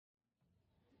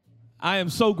I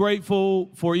am so grateful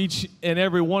for each and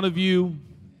every one of you.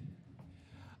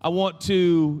 I want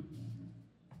to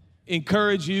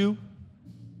encourage you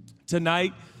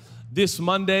tonight. This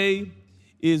Monday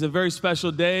is a very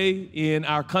special day in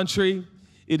our country.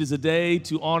 It is a day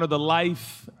to honor the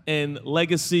life and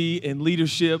legacy and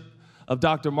leadership of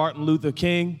Dr. Martin Luther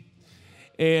King.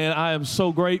 And I am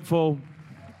so grateful.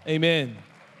 Amen.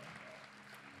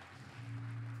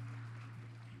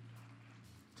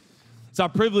 It's our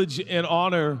privilege and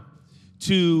honor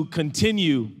to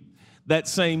continue that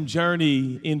same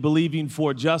journey in believing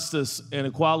for justice and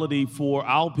equality for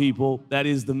our people. That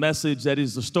is the message, that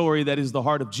is the story, that is the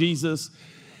heart of Jesus,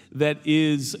 that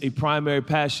is a primary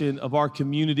passion of our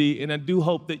community. And I do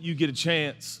hope that you get a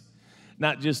chance,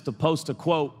 not just to post a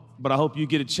quote, but I hope you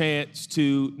get a chance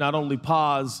to not only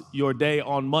pause your day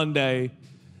on Monday,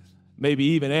 maybe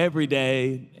even every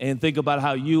day, and think about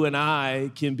how you and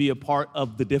I can be a part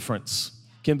of the difference,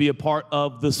 can be a part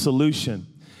of the solution.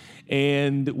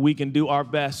 And we can do our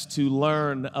best to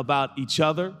learn about each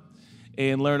other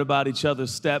and learn about each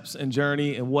other's steps and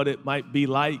journey and what it might be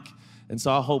like. And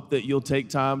so I hope that you'll take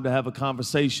time to have a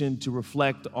conversation to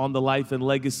reflect on the life and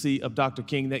legacy of Dr.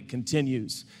 King that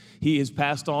continues. He is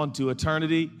passed on to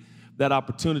eternity. That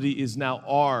opportunity is now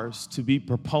ours to be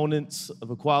proponents of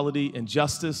equality and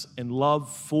justice and love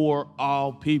for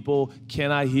all people.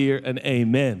 Can I hear an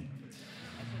amen?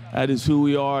 That is who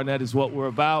we are, and that is what we're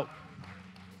about.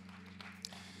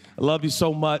 I love you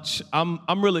so much. I'm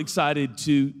really excited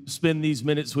to spend these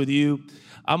minutes with you.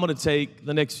 I'm going to take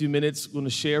the next few minutes, going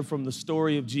to share from the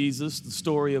story of Jesus, the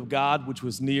story of God, which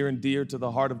was near and dear to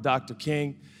the heart of Dr.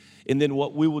 King. And then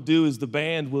what we will do is the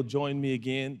band will join me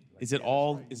again. Is it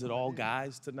all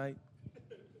guys tonight?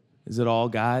 Is it all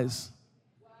guys?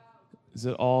 Is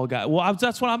it all guys? Well,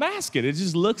 that's what I'm asking. It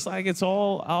just looks like it's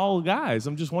all guys.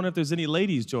 I'm just wondering if there's any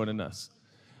ladies joining us.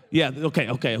 Yeah,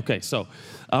 okay. So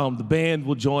the band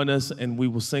will join us, and we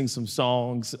will sing some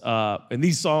songs. And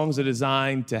these songs are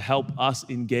designed to help us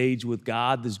engage with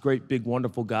God, this great, big,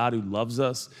 wonderful God who loves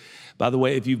us. By the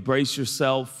way, if you brace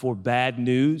yourself for bad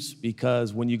news,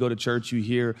 because when you go to church, you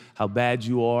hear how bad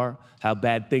you are, how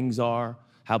bad things are,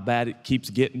 how bad it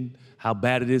keeps getting, how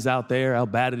bad it is out there, how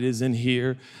bad it is in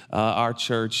here, our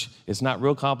church. It's not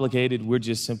real complicated. We're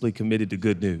just simply committed to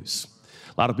good news.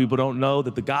 A lot of people don't know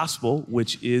that the gospel,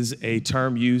 which is a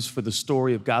term used for the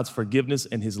story of God's forgiveness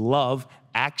and his love,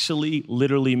 actually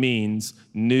literally means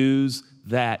news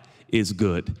that is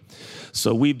good.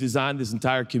 So we've designed this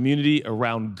entire community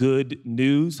around good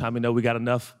news. How many know we got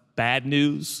enough bad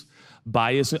news,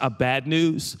 bad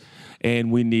news,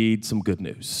 and we need some good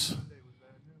news?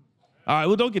 All right,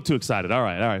 well, don't get too excited. All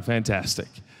right, fantastic.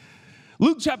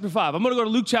 Luke chapter 5. I'm going to go to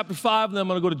Luke chapter 5, and then I'm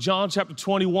going to go to John chapter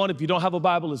 21. If you don't have a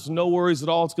Bible, it's no worries at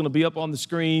all. It's going to be up on the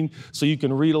screen so you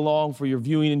can read along for your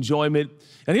viewing enjoyment.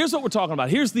 And here's what we're talking about.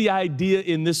 Here's the idea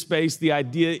in this space, the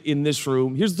idea in this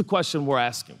room. Here's the question we're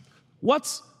asking.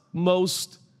 What's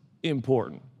most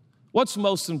important? What's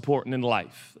most important in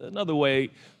life? Another way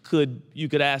you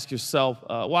could ask yourself,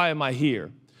 why am I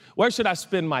here? Where should I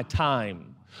spend my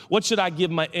time? What should I give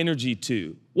my energy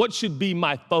to? What should be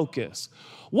my focus?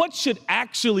 What should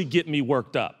actually get me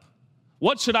worked up?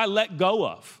 What should I let go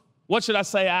of? What should I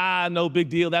say, no big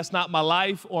deal, that's not my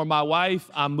life or my wife,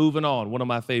 I'm moving on? One of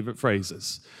my favorite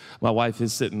phrases. My wife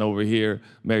is sitting over here,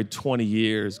 married 20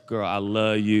 years. Girl, I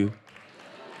love you.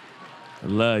 I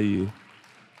love you.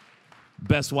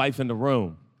 Best wife in the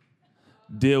room.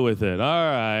 Deal with it. All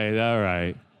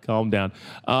right. Calm down.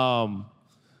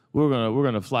 We're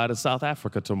gonna fly to South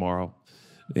Africa tomorrow.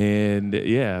 And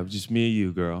yeah, just me and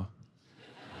you, girl.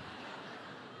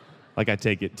 Like I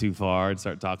take it too far and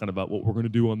start talking about what we're going to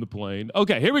do on the plane.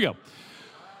 Okay, here we go.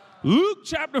 Luke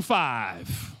chapter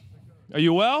 5. Are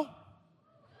you well?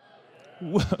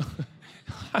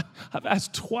 I've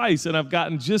asked twice, and I've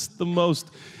gotten just the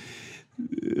most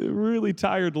really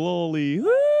tired, lolly.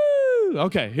 Woo!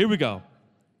 Okay, here we go.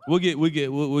 We'll get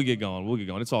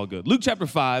going. It's all good. Luke chapter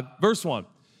 5, verse 1.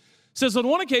 Says, on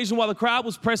one occasion, while the crowd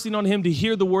was pressing on him to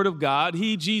hear the word of God,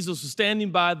 Jesus, was standing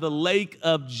by the lake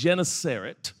of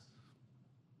Gennesaret.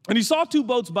 And he saw two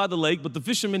boats by the lake, but the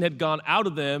fishermen had gone out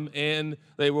of them, and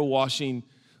they were washing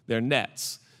their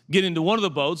nets. Getting into one of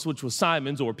the boats, which was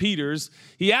Simon's or Peter's,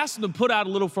 he asked him to put out a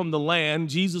little from the land.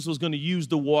 Jesus was going to use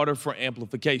the water for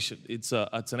amplification. It's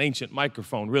an ancient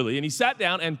microphone, really. And he sat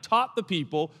down and taught the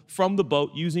people from the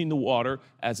boat using the water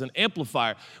as an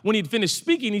amplifier. When he'd finished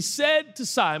speaking, he said to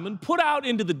Simon, put out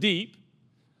into the deep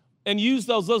and use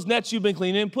those nets you've been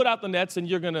cleaning. Put out the nets, and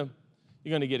you're gonna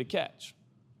get a catch.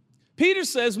 Peter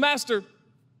says, Master,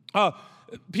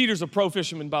 Peter's a pro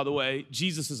fisherman, by the way.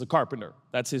 Jesus is a carpenter.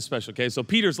 That's his special case. So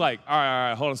Peter's like, all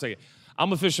right, hold on a second.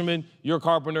 I'm a fisherman, you're a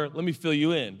carpenter, let me fill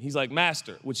you in. He's like,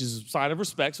 master, which is a sign of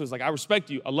respect. So he's like, I respect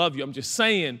you, I love you. I'm just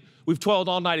saying, we've toiled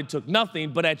all night, it took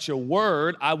nothing, but at your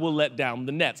word, I will let down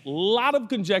the nets. A lot of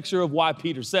conjecture of why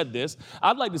Peter said this.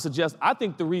 I'd like to suggest, I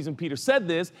think the reason Peter said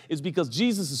this is because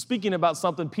Jesus is speaking about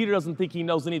something Peter doesn't think he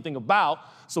knows anything about.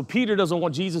 So Peter doesn't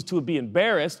want Jesus to be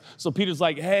embarrassed. So Peter's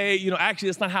like, hey, actually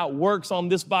that's not how it works on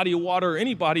this body of water or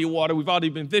any body of water. We've already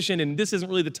been fishing and this isn't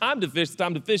really the time to fish. The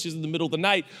time to fish is in the middle of the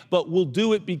night, but we'll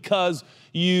do it because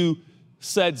you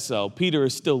said so. Peter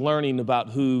is still learning about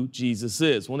who Jesus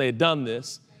is. When they had done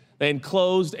this, they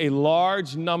enclosed a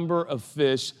large number of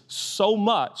fish, so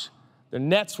much their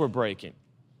nets were breaking.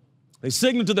 They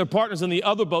signaled to their partners in the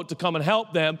other boat to come and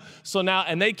help them.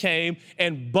 And they came,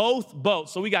 and both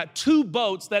boats, so we got two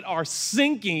boats that are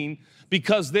sinking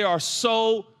because there are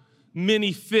so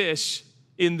many fish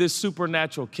in this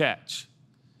supernatural catch.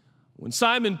 When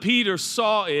Simon Peter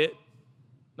saw it,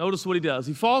 notice what he does.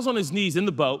 He falls on his knees in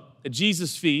the boat at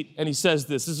Jesus' feet, and he says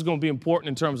this. This is going to be important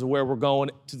in terms of where we're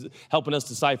going, to helping us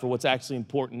decipher what's actually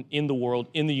important in the world,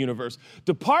 in the universe.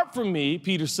 Depart from me,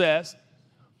 Peter says.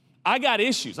 I got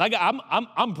issues.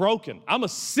 I'm broken. I'm a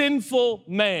sinful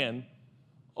man,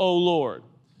 O Lord.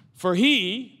 For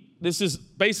this is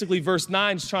basically verse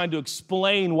 9 is trying to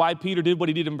explain why Peter did what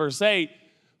he did in verse 8.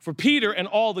 For Peter and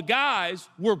all the guys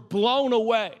were blown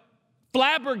away,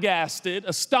 flabbergasted,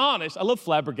 astonished. I love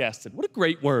flabbergasted. What a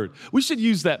great word. We should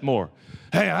use that more.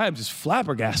 Hey, I am just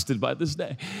flabbergasted by this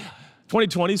day.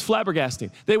 2020 is flabbergasting.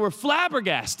 They were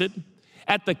flabbergasted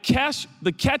at the catch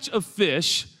of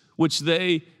fish which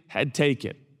they had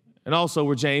taken. And also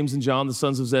were James and John, the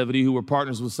sons of Zebedee, who were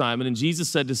partners with Simon. And Jesus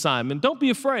said to Simon, don't be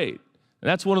afraid. And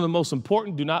that's one of the most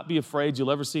important do not be afraid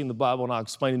you'll ever see in the Bible, and I'll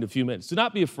explain in a few minutes. Do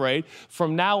not be afraid.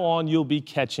 From now on, you'll be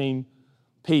catching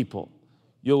people.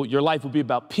 Your life will be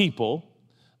about people,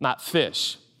 not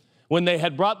fish. When they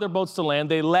had brought their boats to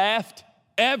land, they left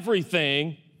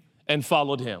everything and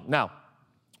followed him. Now,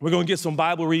 we're going to get some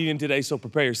Bible reading today, so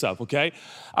prepare yourself, okay?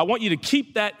 I want you to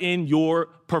keep that in your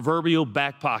proverbial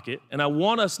back pocket, and I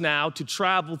want us now to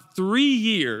travel 3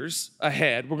 years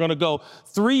ahead. We're going to go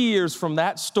 3 years from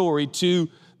that story to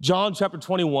John chapter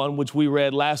 21, which we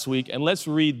read last week, and let's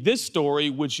read this story,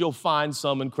 which you'll find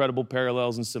some incredible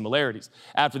parallels and similarities.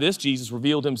 After this, Jesus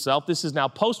revealed himself. This is now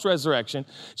post-resurrection.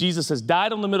 Jesus has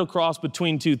died on the middle cross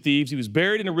between two thieves. He was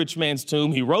buried in a rich man's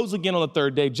tomb. He rose again on the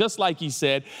third day, just like he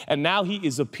said, and now he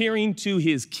is appearing to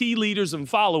his key leaders and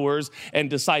followers and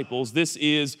disciples. This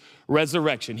is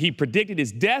resurrection. He predicted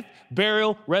his death,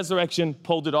 burial, resurrection,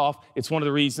 pulled it off. It's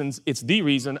the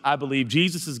reason I believe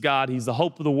Jesus is God. He's the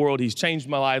hope of the world. He's changed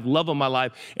my life, love of my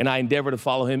life, and I endeavor to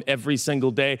follow him every single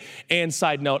day. And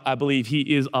side note, I believe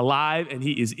he is alive and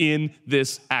he is in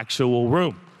this actual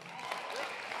room.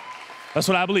 That's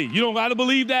what I believe. You don't got to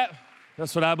believe that?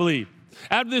 That's what I believe.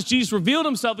 After this, Jesus revealed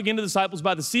himself again to the disciples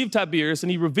by the Sea of Tiberias,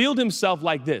 and he revealed himself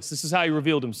like this. This is how he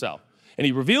revealed himself. And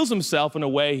he reveals himself in a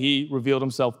way he revealed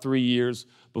himself 3 years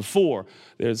before.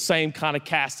 They're the same kind of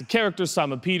cast of characters: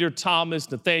 Simon Peter,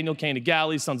 Thomas, Nathanael, Cain of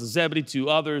Galilee, sons of Zebedee, 2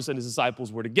 others, and his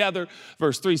disciples were together.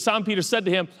 Verse 3, Simon Peter said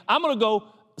to them, I'm going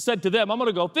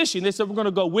to go fishing. They said, we're going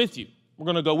to go with you. We're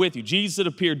going to go with you. Jesus had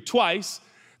appeared twice.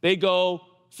 They go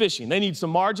fishing. They need some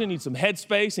margin, need some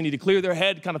headspace. They need to clear their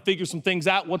head, kind of figure some things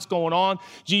out, what's going on.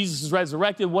 Jesus is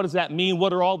resurrected. What does that mean?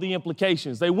 What are all the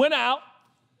implications? They went out,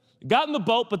 got in the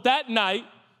boat, but that night,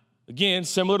 again,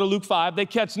 similar to Luke 5, they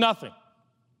catch nothing.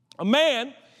 A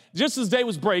man, just as day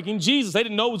was breaking, Jesus, they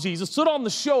didn't know it was Jesus, stood on the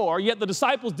shore, yet the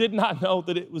disciples did not know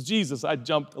that it was Jesus. I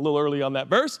jumped a little early on that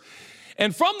verse.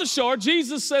 And from the shore,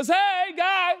 Jesus says, hey,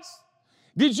 guys,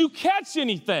 did you catch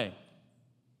anything?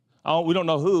 Oh, we don't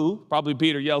know who. Probably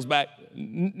Peter yells back,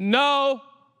 no,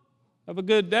 have a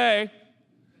good day.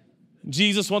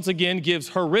 Jesus once again gives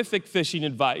horrific fishing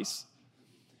advice.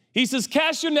 He says,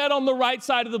 cast your net on the right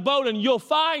side of the boat and you'll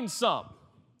find some.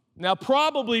 Now,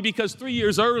 probably because 3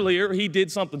 years earlier, he did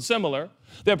something similar.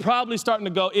 They're probably starting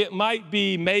to go, it might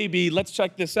be, maybe, let's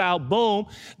check this out. Boom.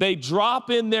 They drop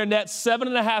in their net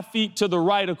 7.5 feet to the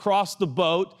right across the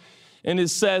boat. And it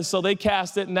says, so they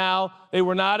cast it. Now, they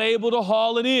were not able to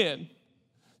haul it in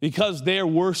because there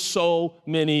were so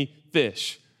many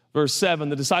fish. Verse 7,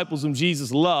 the disciples whom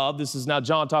Jesus loved, this is now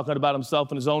John talking about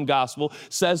himself in his own gospel,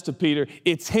 says to Peter,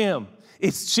 it's him,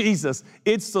 it's Jesus,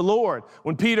 it's the Lord.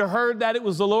 When Peter heard that it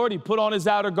was the Lord, he put on his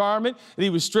outer garment and he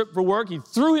was stripped for work. He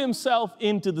threw himself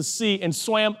into the sea and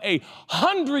swam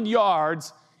 100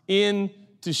 yards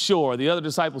into shore. The other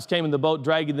disciples came in the boat,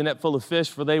 dragging the net full of fish,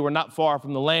 for they were not far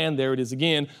from the land. There it is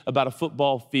again, about a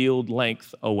football field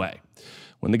length away.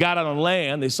 When they got out on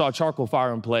land, they saw a charcoal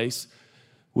fire in place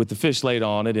with the fish laid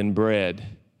on it and bread.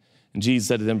 And Jesus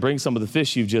said to them, bring some of the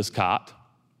fish you've just caught.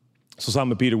 So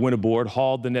Simon Peter went aboard,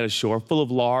 hauled the net ashore, full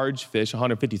of large fish,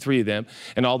 153 of them.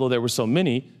 And although there were so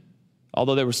many,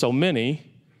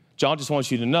 John just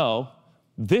wants you to know,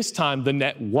 this time the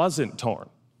net wasn't torn.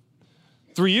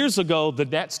 3 years ago, the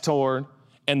net's torn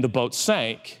and the boat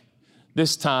sank.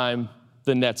 This time,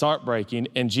 the nets aren't breaking.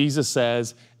 And Jesus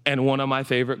says, and one of my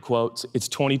favorite quotes, it's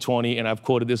 2020, and I've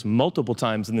quoted this multiple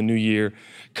times in the new year,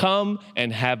 come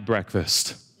and have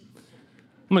breakfast.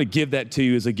 I'm gonna give that to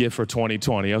you as a gift for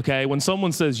 2020, okay? When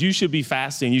someone says you should be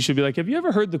fasting, you should be like, have you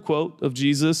ever heard the quote of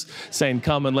Jesus saying,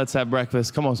 come and let's have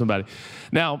breakfast? Come on, somebody.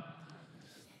 Now,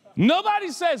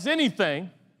 nobody says anything,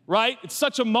 right? It's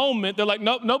such a moment. They're like,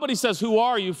 nope, nobody says, who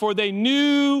are you? For they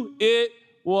knew it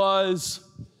was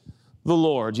the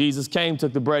Lord. Jesus came,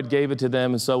 took the bread, gave it to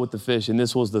them, and so with the fish. And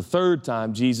this was the third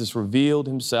time Jesus revealed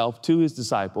himself to his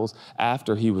disciples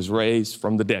after he was raised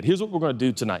from the dead. Here's what we're going to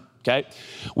do tonight, okay?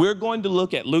 We're going to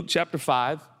look at Luke chapter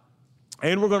 5,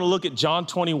 and we're going to look at John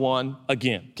 21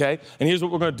 again, okay? And here's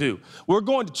what we're going to do. We're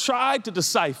going to try to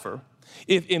decipher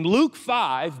if in Luke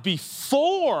 5,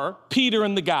 before Peter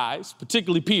and the guys,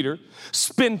 particularly Peter,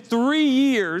 spend 3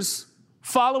 years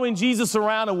following Jesus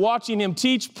around and watching him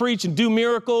teach, preach, and do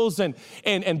miracles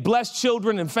and bless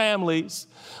children and families.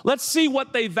 Let's see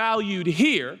what they valued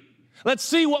here. Let's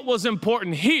see what was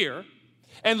important here.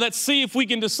 And let's see if we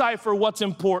can decipher what's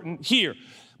important here.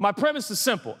 My premise is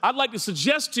simple. I'd like to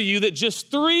suggest to you that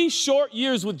just 3 short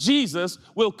years with Jesus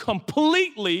will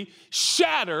completely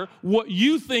shatter what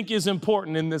you think is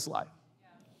important in this life.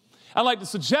 I'd like to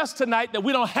suggest tonight that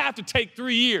we don't have to take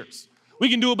 3 years. We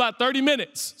can do about 30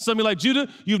 minutes. Some of you like, Judah,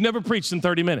 you've never preached in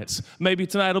 30 minutes. Maybe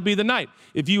tonight will be the night.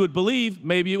 If you would believe,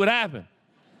 maybe it would happen.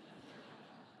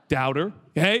 Doubter,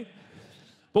 okay?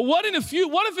 But what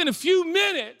if in a few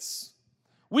minutes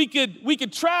we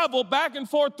could travel back and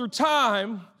forth through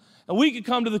time and we could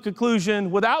come to the conclusion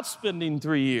without spending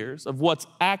 3 years of what's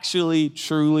actually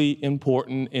truly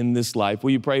important in this life.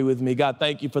 Will you pray with me? God,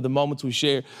 thank you for the moments we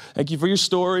share. Thank you for your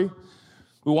story.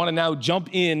 We want to now jump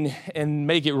in and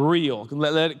make it real.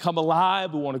 Let it come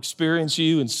alive. We want to experience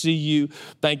you and see you.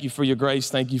 Thank you for your grace.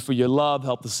 Thank you for your love.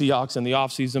 Help the Seahawks in the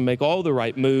offseason make all the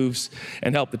right moves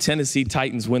and help the Tennessee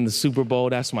Titans win the Super Bowl.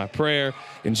 That's my prayer.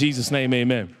 In Jesus' name,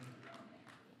 amen.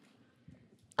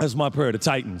 That's my prayer to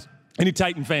Titans. Any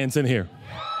Titan fans in here?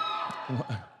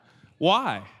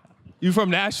 Why? You from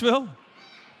Nashville?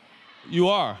 You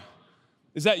are.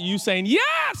 Is that you saying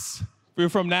yes? You're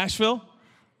from Nashville?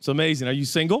 It's amazing. Are you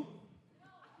single?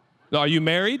 No. Are you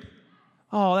married?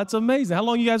 Oh, that's amazing. How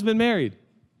long you guys been married?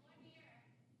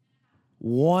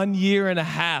 1 year and a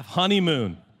half.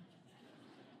 Honeymoon.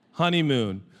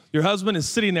 Honeymoon. Your husband is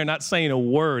sitting there not saying a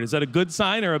word. Is that a good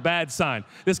sign or a bad sign?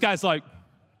 This guy's like,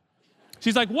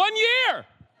 she's like, 1 year.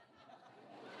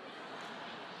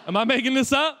 Am I making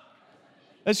this up?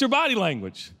 That's your body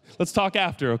language. Let's talk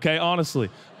after, okay? Honestly.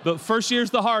 The first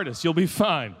year's the hardest. You'll be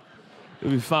fine.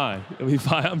 It'll be fine. It'll be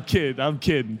fine. I'm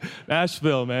kidding.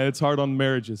 Nashville, man, it's hard on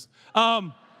marriages.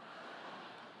 So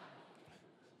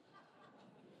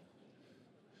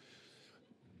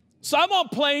I'm on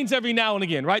planes every now and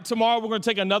again, right? Tomorrow we're going to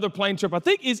take another plane trip. I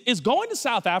think, is going to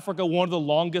South Africa one of the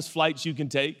longest flights you can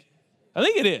take? I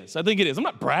think it is. I'm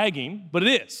not bragging, but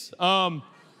it is. I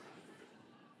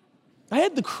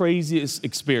had the craziest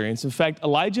experience. In fact,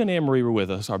 Elijah and Anne-Marie were with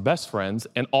us, our best friends,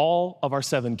 and all of our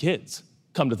 7 kids.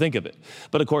 Come to think of it.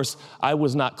 But of course, I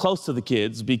was not close to the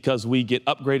kids because we get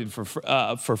upgraded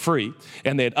for free,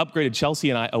 and they had upgraded Chelsea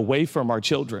and I away from our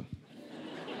children.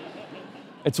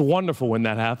 It's wonderful when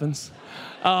that happens.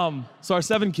 So our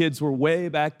 7 kids were way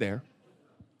back there,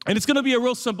 and it's gonna be a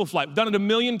real simple flight. We've done it a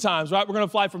million times, right? We're gonna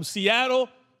fly from Seattle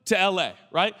to LA,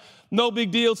 right? No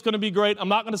big deal, it's gonna be great. I'm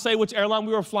not gonna say which airline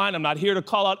we were flying. I'm not here to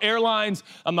call out airlines.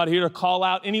 I'm not here to call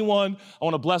out anyone. I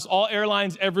wanna bless all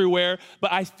airlines everywhere.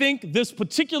 But I think this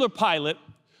particular pilot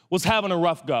was having a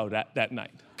rough go that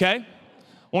night, okay? I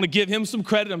wanna give him some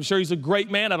credit. I'm sure he's a great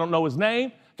man. I don't know his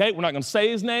name, okay? We're not gonna say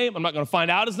his name. I'm not gonna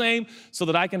find out his name so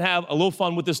that I can have a little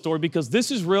fun with this story because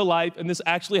this is real life and this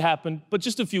actually happened, but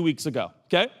just a few weeks ago,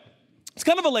 okay? It's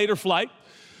kind of a later flight.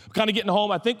 We're kind of getting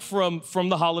home, I think, from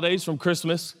the holidays, from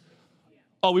Christmas.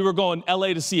 Oh, we were going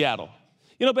LA to Seattle.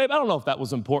 You know, babe, I don't know if that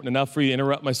was important enough for you to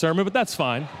interrupt my sermon, but that's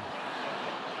fine.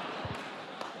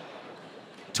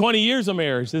 20 years of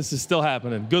marriage, this is still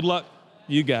happening. Good luck,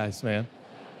 you guys, man.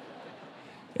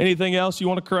 Anything else you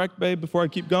want to correct, babe, before I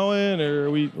keep going, or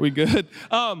are we good?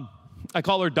 I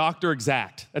call her Dr.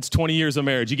 Exact. That's 20 years of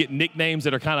marriage. You get nicknames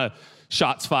that are kind of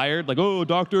Shots fired, like, oh,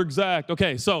 Dr. Exact.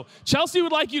 Okay, so Chelsea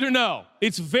would like you to know,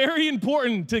 it's very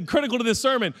important and critical to this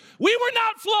sermon. We were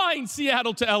not flying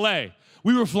Seattle to LA.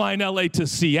 We were flying LA to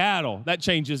Seattle. That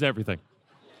changes everything.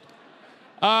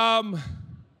 Pilot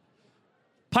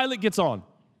gets on.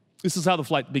 This is how the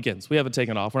flight begins. We haven't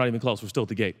taken off. We're not even close. We're still at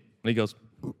the gate. And he goes,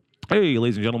 hey,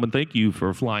 ladies and gentlemen, thank you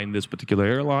for flying this particular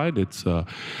airline. It's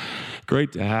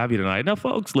great to have you tonight. Now,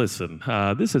 folks, listen,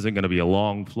 this isn't going to be a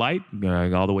long flight,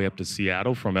 all the way up to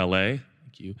Seattle from LA.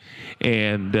 Thank you.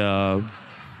 And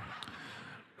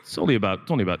it's only about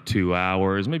 2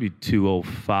 hours, maybe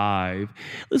 2:05.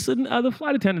 Listen, the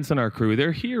flight attendants and our crew,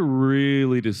 they're here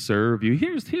really to serve you.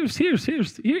 Here's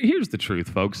the truth,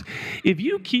 folks. If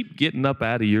you keep getting up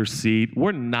out of your seat,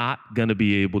 we're not going to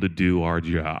be able to do our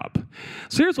job.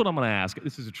 So here's what I'm going to ask.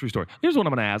 This is a true story. Here's what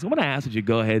I'm going to ask. I'm going to ask that you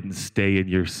go ahead and stay in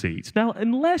your seats. Now,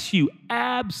 unless you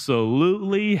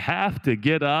absolutely have to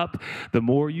get up, the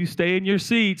more you stay in your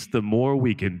seats, the more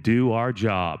we can do our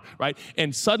job, right?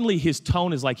 And suddenly his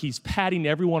tone is like he's patting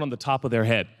everyone on the top of their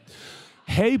head.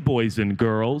 Hey, boys and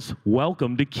girls,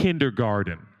 welcome to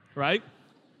kindergarten, right?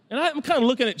 And I'm kind of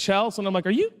looking at Chelsea, and I'm like,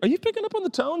 are you picking up on the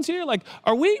tones here? Like,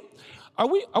 are we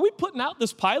putting out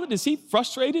this pilot? Is he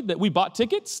frustrated that we bought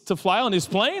tickets to fly on his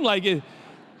plane? Like, so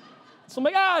I'm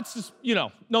like, it's just,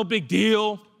 no big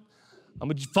deal.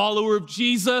 I'm a follower of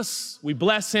Jesus. We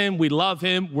bless him. We love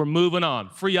him. We're moving on.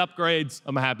 Free upgrades.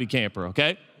 I'm a happy camper,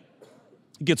 okay?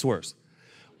 It gets worse.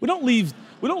 We don't leave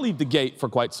the gate for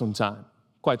quite some time.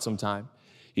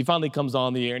 He finally comes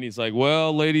on the air and he's like,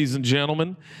 well, ladies and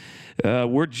gentlemen,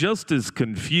 we're just as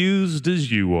confused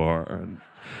as you are.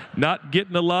 Not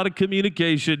getting a lot of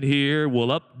communication here.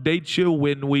 We'll update you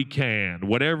when we can.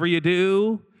 Whatever you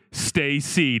do, stay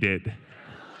seated.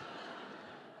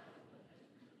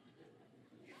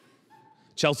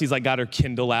 Chelsea's got her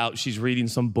Kindle out. She's reading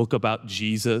some book about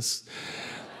Jesus.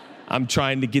 I'm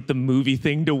trying to get the movie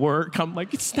thing to work. I'm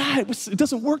like, it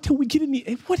doesn't work till we get in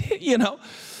the,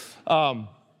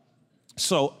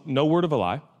 So no word of a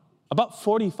lie. About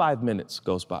 45 minutes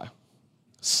goes by.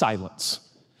 Silence.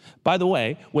 By the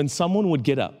way, when someone would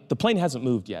get up, the plane hasn't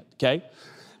moved yet, okay?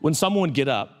 When someone would get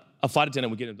up, a flight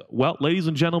attendant would get in. Well, ladies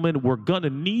and gentlemen, we're gonna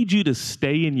need you to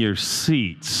stay in your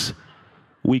seats.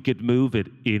 We could move at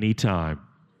any time.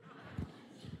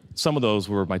 Some of those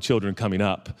were my children coming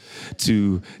up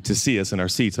to see us in our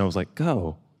seats. And I was like,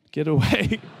 go, get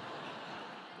away.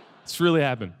 It's really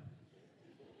happened.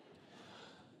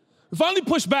 We finally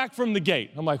pushed back from the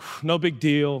gate. I'm like, no big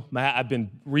deal. I've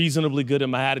been reasonably good in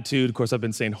my attitude. Of course, I've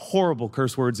been saying horrible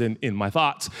curse words in my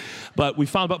thoughts. But we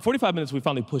found about 45 minutes, we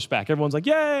finally pushed back. Everyone's like,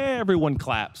 yay, everyone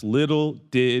claps. Little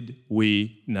did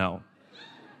we know.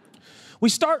 We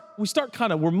start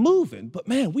we're moving, but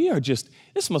man,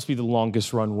 this must be the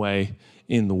longest runway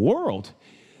in the world.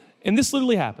 And this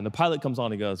literally happened. The pilot comes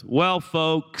on and goes, well,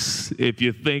 folks, if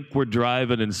you think we're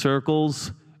driving in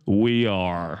circles, we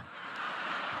are.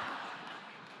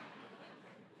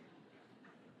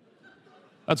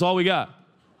 That's all we got.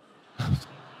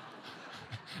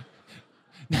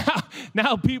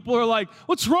 Now people are like,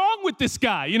 what's wrong with this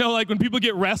guy? Like when people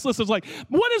get restless, it's like,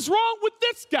 what is wrong with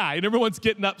this guy? And everyone's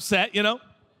getting upset,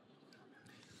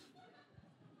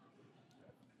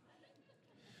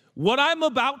 What I'm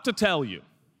about to tell you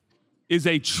is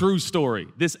a true story.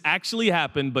 This actually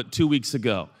happened but 2 weeks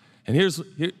ago. And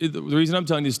the reason I'm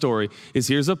telling you the story is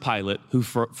here's a pilot who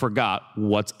forgot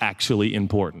what's actually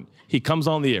important. He comes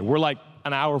on the air. We're like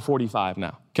an hour 45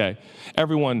 now, okay?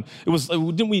 Everyone,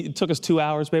 it took us 2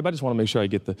 hours, babe? I just want to make sure I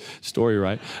get the story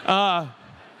right. About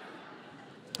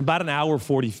an hour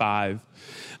 45,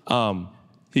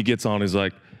 he gets on, he's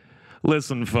like,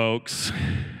 listen, folks,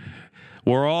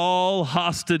 we're all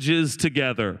hostages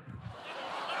together.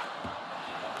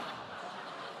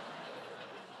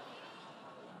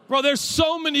 Bro, there's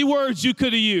so many words you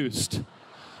could have used.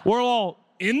 We're all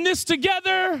in this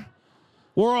together.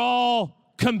 We're all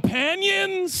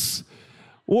companions.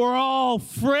 We're all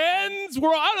friends.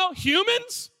 We're all,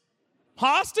 humans.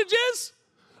 Hostages.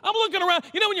 I'm looking around.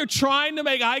 When you're trying to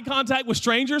make eye contact with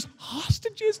strangers,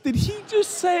 hostages? Did he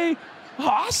just say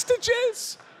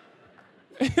hostages?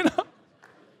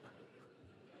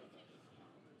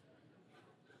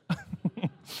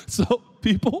 So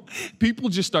people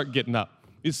just start getting up.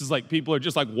 This is like people are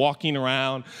just like walking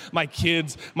around. My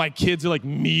kids are like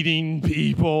meeting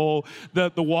people.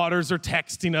 The waters are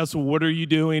texting us, what are you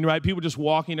doing, right? People just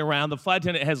walking around. The flight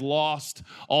attendant has lost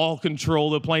all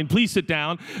control of the plane. Please sit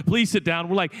down. Please sit down.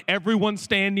 We're like, everyone's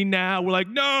standing now. We're like,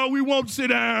 no, we won't sit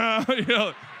down.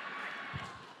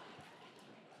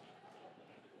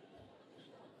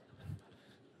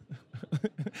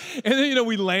 And then,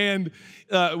 we land.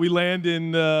 we land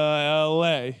in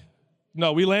LA.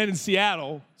 No, we land in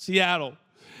Seattle.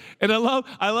 And I love,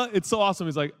 it's so awesome.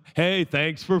 He's like, hey,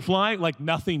 thanks for flying. Like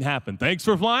nothing happened. Thanks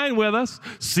for flying with us.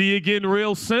 See you again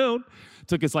real soon.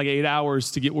 Took us like 8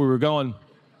 hours to get where we were going.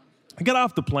 I got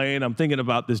off the plane. I'm thinking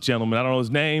about this gentleman. I don't know his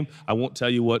name. I won't tell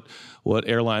you what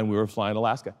airline we were flying,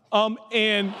 Alaska.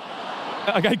 And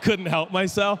I couldn't help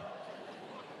myself.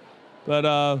 But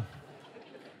I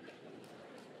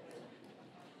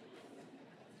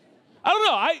don't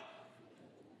know.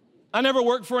 I never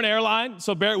worked for an airline,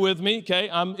 so bear with me, okay?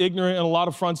 I'm ignorant on a lot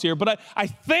of fronts here. But I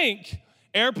think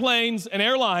airplanes and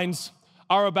airlines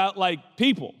are about like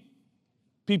people.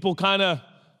 People kind of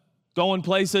going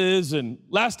places. And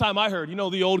last time I heard, you know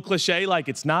the old cliche, like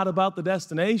it's not about the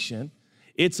destination,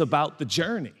 it's about the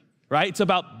journey, right? It's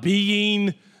about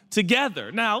being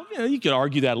together. Now, you know, you could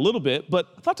argue that a little bit, but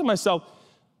I thought to myself,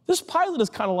 this pilot has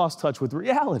kind of lost touch with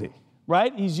reality.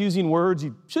 Right? He's using words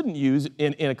you shouldn't use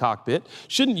in a cockpit,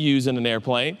 shouldn't use in an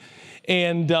airplane.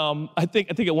 And I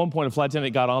think at one point a flight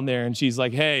attendant got on there and she's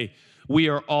like, hey, we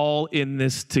are all in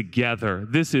this together.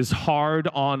 This is hard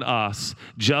on us,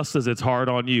 just as it's hard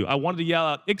on you. I wanted to yell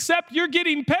out, except you're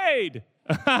getting paid.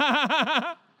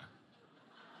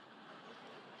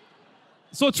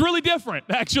 So it's really different,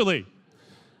 actually.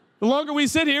 The longer we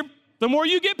sit here, the more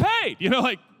you get paid. You know,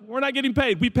 like, we're not getting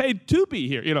paid. We paid to be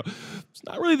here. You know, it's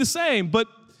not really the same, but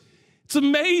it's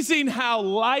amazing how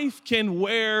life can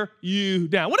wear you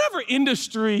down. Whatever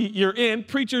industry you're in,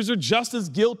 preachers are just as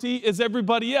guilty as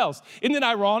everybody else. Isn't it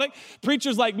ironic?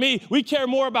 Preachers like me, we care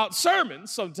more about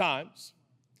sermons sometimes,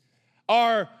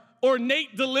 our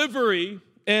ornate delivery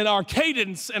and our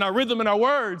cadence and our rhythm and our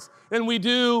words, than we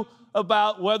do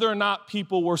about whether or not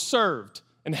people were served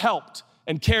and helped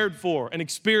and cared for and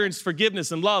experienced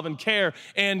forgiveness and love and care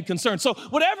and concern. So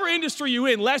whatever industry you're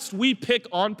in, lest we pick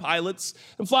on pilots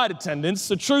and flight attendants,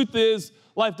 the truth is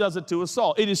life does it to us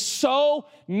all. It is so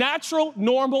natural,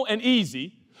 normal, and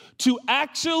easy to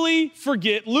actually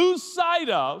forget, lose sight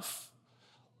of,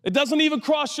 it doesn't even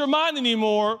cross your mind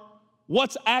anymore,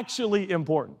 what's actually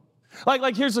important.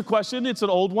 Like here's a question, it's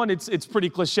an old one, it's pretty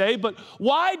cliche, but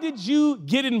why did you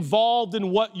get involved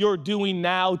in what you're doing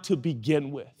now to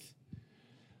begin with?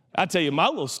 I'll tell you my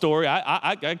little story.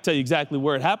 I can tell you exactly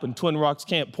where it happened. Twin Rocks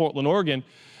Camp, Portland, Oregon.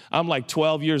 I'm like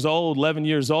 12 years old, 11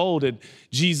 years old, and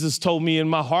Jesus told me in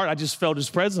my heart, I just felt his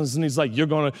presence, and he's like, you're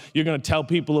gonna tell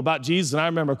people about Jesus. And I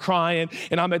remember crying,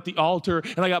 and I'm at the altar,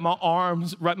 and I got my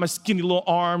arms, right, my skinny little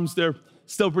arms, they're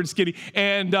still pretty skinny,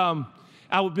 and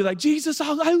I would be like, Jesus,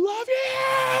 I love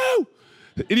you!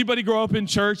 Anybody grow up in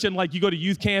church and like you go to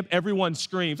youth camp, everyone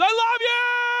screams, I love you!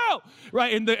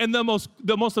 Right, and the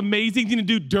most amazing thing to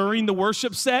do during the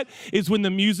worship set is when the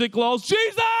music lulls,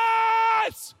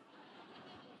 Jesus!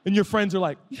 And your friends are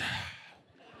like, yeah.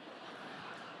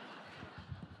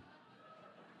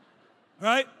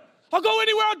 Right? I'll go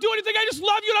anywhere, I'll do anything, I just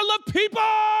love you and I love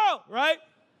people, right?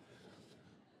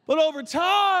 But over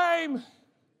time,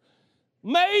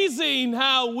 amazing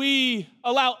how we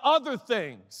allow other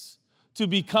things to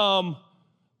become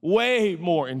way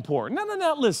more important.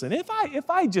 No, listen, if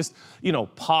I just,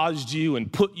 paused you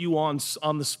and put you on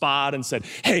the spot and said,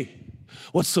 hey,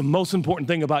 what's the most important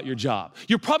thing about your job?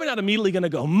 You're probably not immediately gonna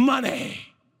go, money.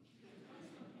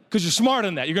 Because you're smarter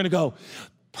than that. You're gonna go,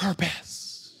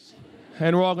 purpose.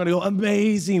 And we're all gonna go,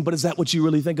 amazing, but is that what you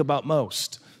really think about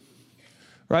most?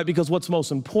 Right? Because what's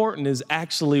most important is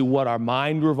actually what our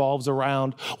mind revolves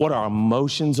around, what our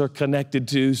emotions are connected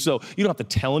to. So you don't have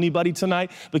to tell anybody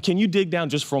tonight, but can you dig down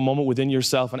just for a moment within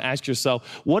yourself and ask yourself,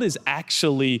 what is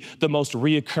actually the most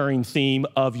reoccurring theme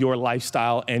of your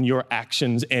lifestyle and your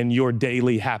actions and your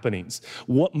daily happenings?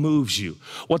 What moves you?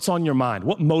 What's on your mind?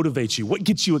 What motivates you? What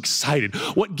gets you excited?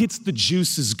 What gets the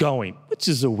juices going? Which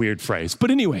is a weird phrase,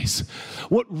 but anyways,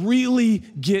 what really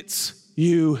gets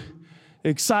you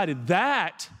excited?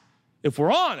 That, if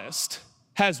we're honest,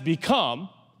 has become,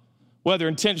 whether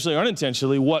intentionally or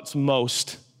unintentionally, what's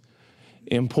most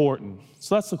important.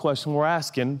 So that's the question we're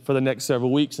asking for the next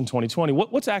several weeks in 2020.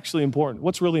 What's actually important?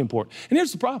 What's really important? And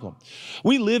here's the problem.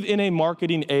 We live in a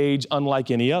marketing age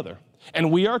unlike any other.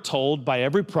 And we are told by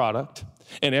every product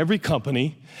and every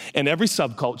company and every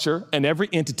subculture and every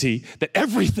entity that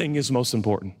everything is most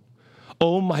important.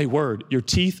 Oh my word, your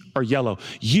teeth are yellow.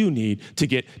 You need to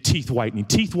get teeth whitening.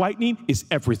 Teeth whitening is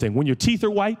everything. When your teeth are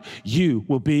white, you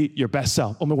will be your best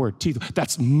self. Oh my word, teeth.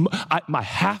 That's, I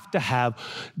have to have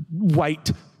white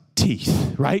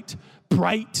teeth, right?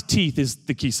 Bright teeth is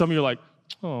the key. Some of you are like,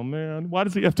 oh man, why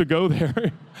does he have to go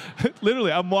there?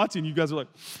 Literally, I'm watching, you guys are like,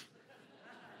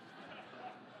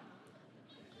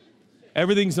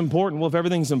 everything's important. Well, if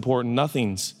everything's important,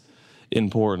 nothing's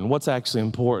important? What's actually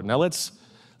important? Now let's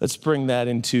bring that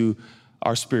into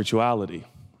our spirituality.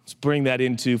 Let's bring that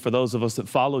into, for those of us that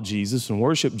follow Jesus and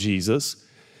worship Jesus,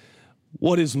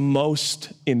 what is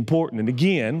most important? And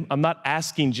again, I'm not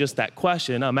asking just that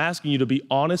question. I'm asking you to be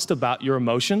honest about your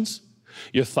emotions,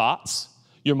 your thoughts,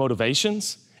 your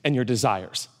motivations, and your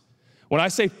desires. When I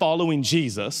say following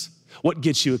Jesus, what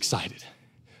gets you excited?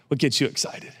 What gets you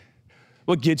excited?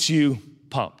 What gets you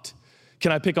pumped?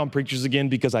 Can I pick on preachers again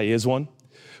because I is one?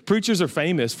 Preachers are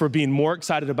famous for being more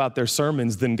excited about their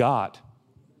sermons than God.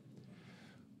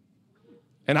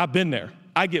 And I've been there.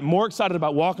 I get more excited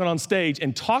about walking on stage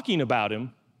and talking about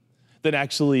him than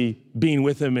actually being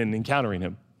with him and encountering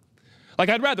him. Like,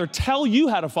 I'd rather tell you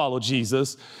how to follow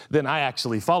Jesus than I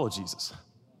actually follow Jesus,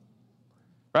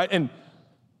 right? And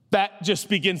that just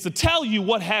begins to tell you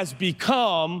what has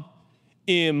become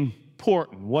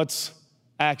important, what's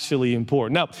actually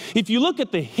important. Now, if you look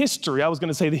at the history, I was going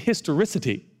to say the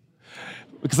historicity,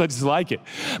 because I just like it.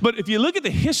 But if you look at the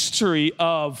history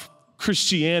of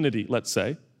Christianity, let's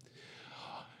say,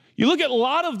 you look at a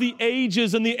lot of the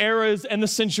ages and the eras and the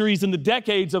centuries and the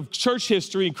decades of church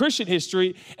history and Christian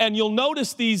history, and you'll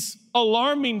notice these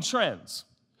alarming trends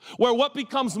where what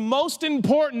becomes most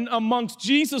important amongst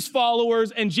Jesus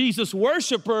followers and Jesus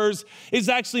worshipers is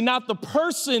actually not the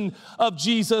person of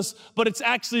Jesus, but it's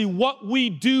actually what we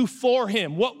do for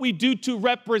him, what we do to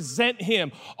represent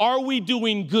him. Are we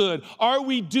doing good? Are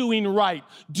we doing right?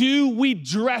 Do we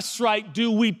dress right?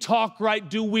 Do we talk right?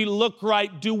 Do we look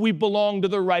right? Do we belong to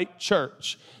the right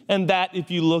church? And that, if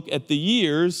you look at the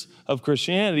years of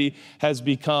Christianity, has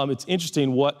become, it's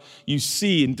interesting what you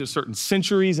see into certain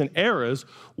centuries and eras,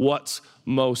 what's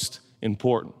most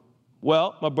important.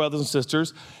 Well, my brothers and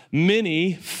sisters,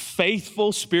 many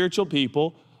faithful spiritual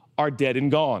people are dead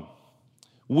and gone.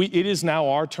 It is now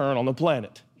our turn on the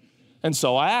planet. And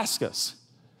so I ask us,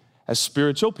 as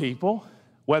spiritual people,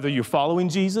 whether you're following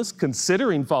Jesus,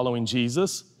 considering following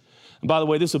Jesus, and by the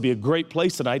way, this will be a great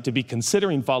place tonight to be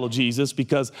considering follow Jesus,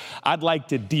 because I'd like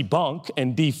to debunk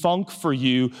and defunk for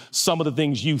you some of the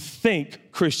things you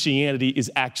think Christianity is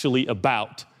actually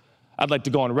about. I'd like to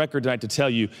go on record tonight to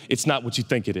tell you it's not what you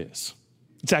think it is.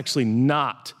 It's actually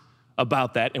not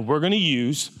about that. And we're going to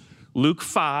use Luke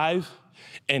 5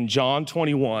 and John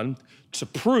 21 to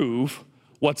prove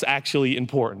what's actually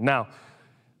important. Now,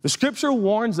 the scripture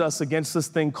warns us against this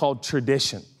thing called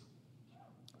tradition.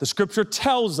 The scripture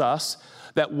tells us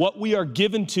that what we are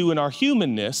given to in our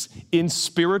humanness in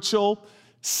spiritual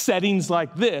settings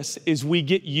like this is we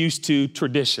get used to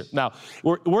tradition. Now,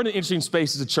 we're in an interesting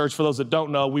space as a church. For those that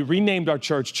don't know, we renamed our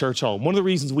church Church Home. One of the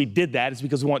reasons we did that is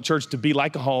because we want church to be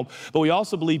like a home, but we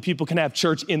also believe people can have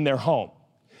church in their home.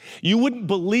 You wouldn't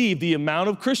believe the amount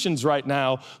of Christians right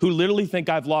now who literally think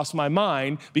I've lost my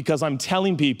mind because I'm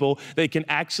telling people they can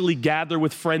actually gather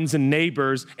with friends and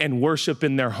neighbors and worship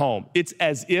in their home. It's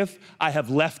as if I have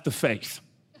left the faith.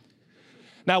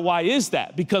 Now, why is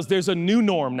that? Because there's a new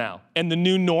norm now, and the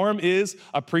new norm is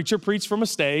a preacher preach from a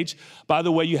stage. By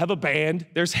the way, you have a band,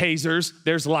 there's hazers,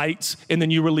 there's lights, and then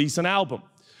you release an album,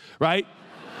 right?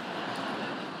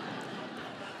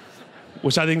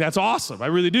 Which I think that's awesome, I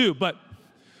really do, but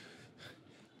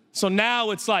so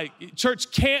now it's like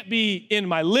church can't be in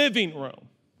my living room.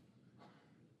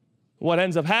 What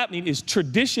ends up happening is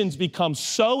traditions become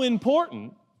so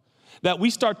important that we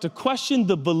start to question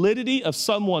the validity of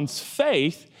someone's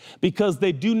faith because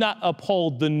they do not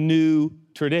uphold the new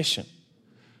tradition.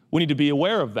 We need to be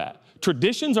aware of that.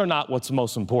 Traditions are not what's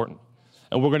most important,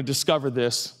 and we're going to discover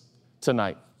this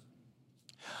tonight.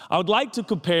 I would like to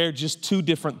compare just two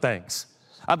different things.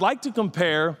 I'd like to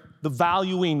compare the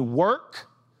valuing work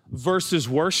versus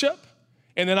worship,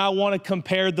 and then I want to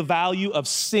compare the value of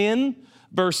sin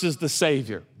versus the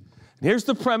Savior. And here's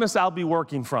the premise I'll be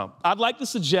working from. I'd like to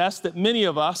suggest that many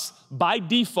of us, by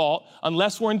default,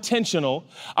 unless we're intentional,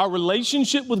 our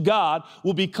relationship with God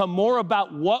will become more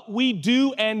about what we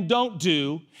do and don't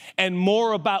do, and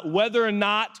more about whether or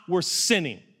not we're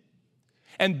sinning.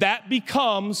 And that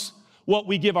becomes what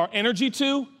we give our energy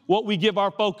to, what we give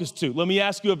our focus to. Let me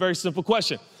ask you a very simple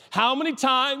question. How many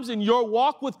times in your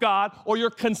walk with God or your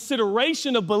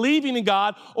consideration of believing in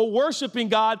God or worshiping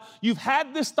God, you've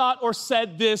had this thought or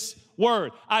said this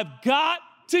word? I've got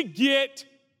to get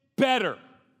better.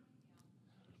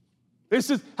 This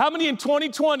is, how many in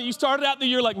 2020, you started out the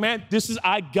year like, man,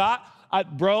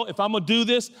 bro, if I'm gonna do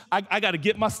this, I gotta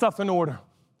get my stuff in order.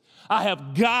 I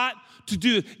have got to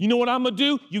do this. You know what I'm gonna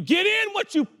do? You get in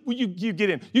what you get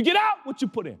in. You get out what you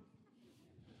put in.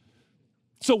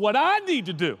 So what I need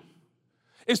to do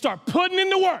is start putting in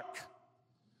the work.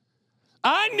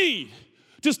 I need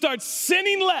to start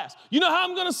sinning less. You know how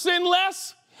I'm going to sin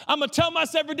less? I'm going to tell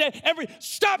myself every day,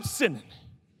 stop sinning.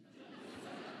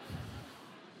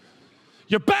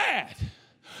 You're bad.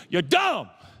 You're dumb.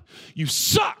 You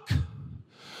suck.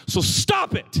 So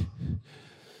stop it.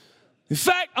 In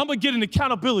fact, I'm going to get an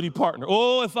accountability partner.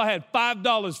 Oh, if I had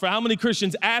 $5 for how many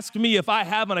Christians ask me if I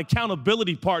have an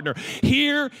accountability partner.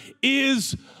 Here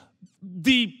is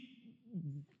the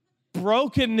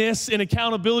brokenness in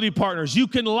accountability partners. You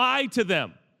can lie to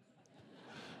them.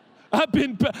 I've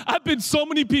been so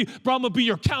many people, bro, I'm going to be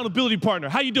your accountability partner.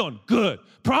 How you doing? Good.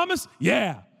 Promise?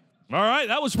 Yeah. All right,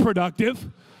 that was productive.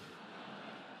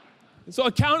 So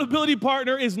accountability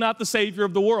partner is not the savior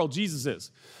of the world. Jesus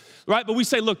is. Right? But we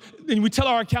say, look, and we tell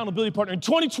our accountability partner in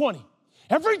 2020,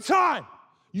 every time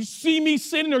you see me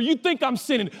sinning or you think I'm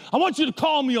sinning, I want you to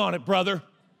call me on it, brother.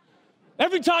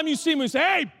 Every time you see me, say,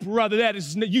 hey, brother,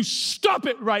 you stop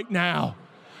it right now.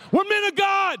 We're men of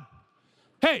God.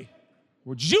 Hey,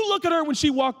 would you look at her when she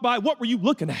walked by? What were you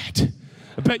looking at?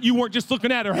 I bet you weren't just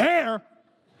looking at her hair.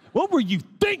 What were you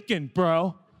thinking,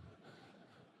 bro?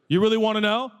 You really want to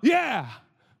know? Yeah.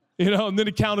 And then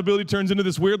accountability turns into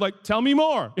this weird, tell me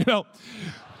more,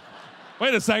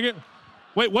 Wait a second.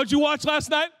 Wait, what'd you watch last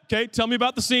night? Okay, tell me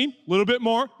about the scene, a little bit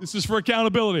more. This is for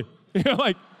accountability.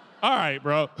 All right,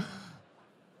 bro.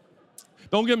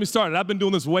 Don't get me started. I've been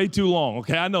doing this way too long,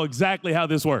 okay? I know exactly how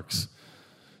this works.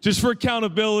 Just for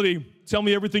accountability, tell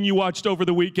me everything you watched over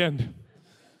the weekend.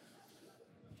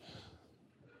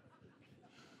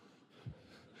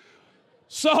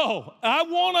 So, I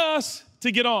want us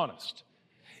to get honest.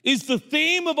 Is the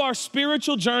theme of our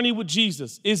spiritual journey with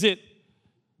Jesus, is it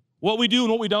what we do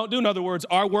and what we don't do? In other words,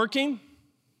 our working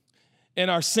and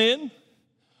our sin?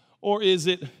 Or is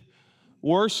it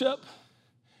worship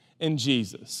and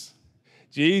Jesus?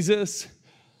 Jesus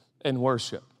and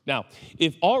worship. Now,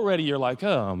 if already you're like,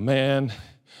 oh man,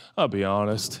 I'll be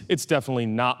honest, it's definitely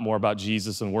not more about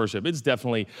Jesus and worship. It's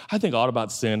definitely, I think a lot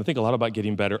about sin. I think a lot about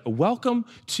getting better. Welcome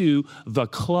to the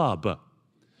club.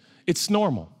 It's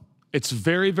normal. It's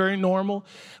very, very normal.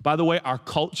 By the way, our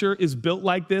culture is built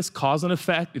like this, cause and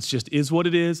effect. It just is what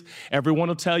it is. Everyone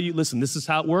will tell you, listen, this is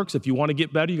how it works. If you want to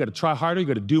get better, you got to try harder. You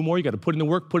got to do more. You got to put in the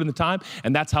work, put in the time,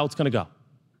 and that's how it's going to go.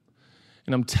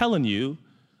 And I'm telling you,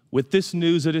 with this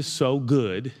news that is so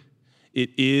good,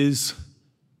 it is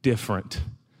different.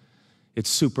 It's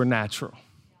supernatural.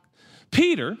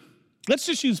 Peter, let's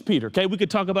just use Peter, okay? We could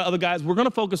talk about other guys. We're going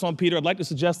to focus on Peter. I'd like to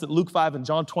suggest that Luke 5 and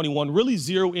John 21 really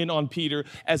zero in on Peter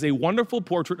as a wonderful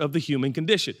portrait of the human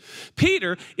condition.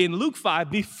 Peter, in Luke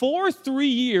 5, before 3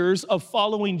 years of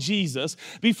following Jesus,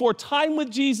 before time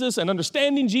with Jesus and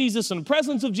understanding Jesus and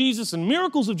presence of Jesus and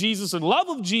miracles of Jesus and love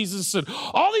of Jesus and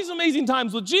all these amazing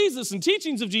times with Jesus and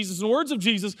teachings of Jesus and words of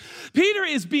Jesus, Peter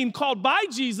is being called by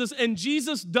Jesus, and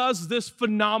Jesus does this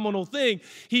phenomenal thing.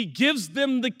 He gives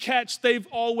them the catch they've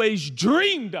always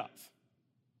dreamed of.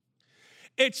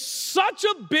 It's such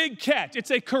a big catch.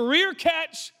 It's a career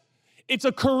catch. It's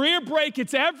a career break.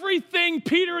 It's everything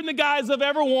Peter and the guys have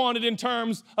ever wanted in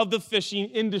terms of the fishing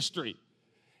industry.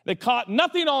 They caught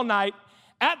nothing all night.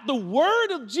 At the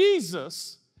word of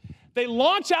Jesus, they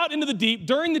launch out into the deep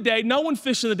during the day. No one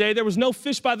fished in the day. There was no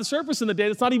fish by the surface in the day.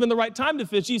 That's not even the right time to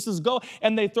fish. Jesus says, go,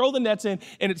 and they throw the nets in,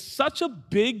 and it's such a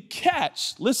big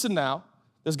catch. Listen now.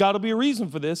 There's got to be a reason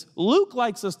for this. Luke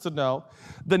likes us to know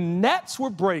the nets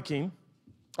were breaking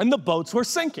and the boats were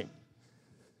sinking.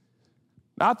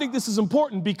 Now, I think this is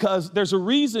important because there's a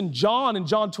reason John in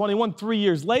John 21, 3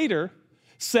 years later,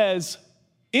 says,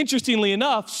 interestingly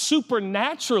enough,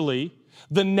 supernaturally,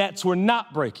 the nets were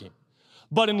not breaking.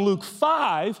 But in Luke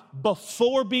 5,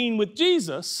 before being with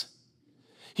Jesus,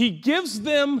 he gives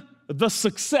them the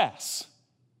success.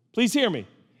 Please hear me.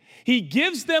 He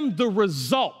gives them the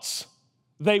results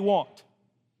they want.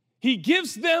 He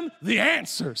gives them the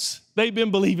answers they've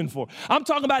been believing for. I'm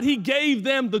talking about he gave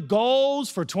them the goals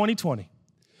for 2020.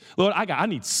 Lord, I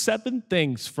need 7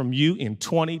 things from you in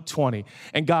 2020.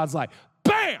 And God's like,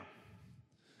 bam!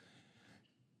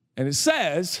 And it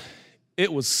says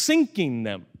it was sinking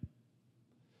them.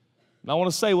 And I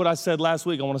want to say what I said last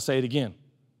week. I want to say it again.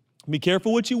 Be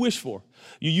careful what you wish for.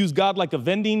 You use God like a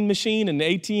vending machine and an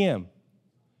ATM.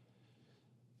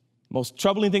 Most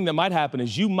troubling thing that might happen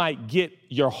is you might get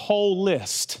your whole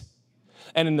list,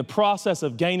 and in the process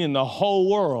of gaining the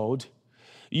whole world,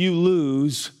 you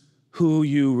lose who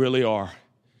you really are.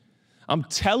 I'm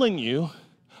telling you,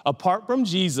 apart from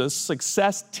Jesus,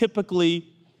 success typically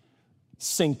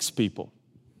sinks people.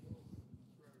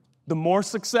 The more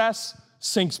success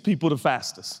sinks people the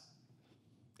fastest.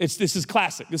 This is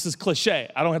classic. This is cliche.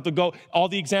 I don't have to go. All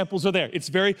the examples are there.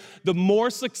 The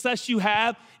more success you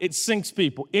have, it sinks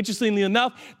people. Interestingly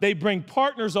enough, they bring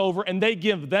partners over and they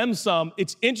give them some.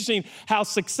 It's interesting how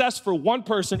success for one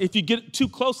person, if you get too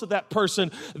close to that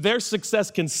person, their success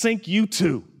can sink you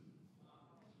too.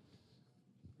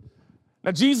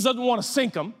 Now, Jesus doesn't want to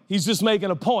sink them. He's just making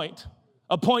a point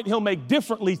he'll make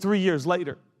differently 3 years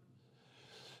later.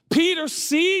 Peter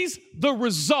sees the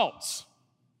results.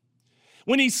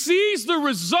 When he sees the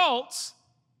results,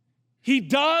 he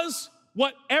does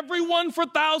what everyone for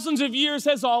thousands of years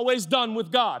has always done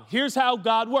with God. Here's how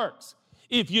God works.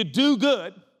 If you do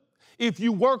good, if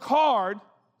you work hard,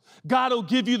 God will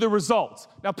give you the results.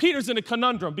 Now, Peter's in a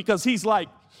conundrum because he's like,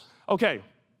 okay,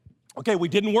 we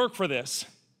didn't work for this,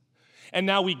 and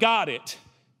now we got it,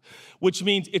 which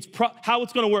means how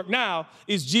it's going to work now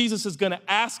is Jesus is going to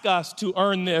ask us to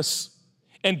earn this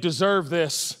and deserve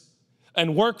this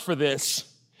and work for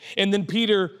this. And then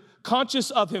Peter,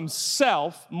 conscious of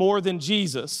himself more than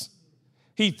Jesus,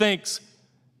 he thinks,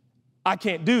 I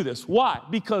can't do this. Why?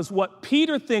 Because what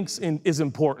Peter thinks is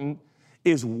important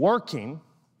is working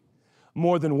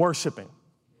more than worshiping.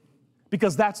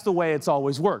 Because that's the way it's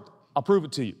always worked. I'll prove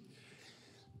it to you.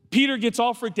 Peter gets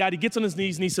all freaked out. He gets on his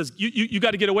knees and he says, you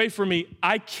got to get away from me.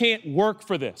 I can't work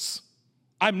for this.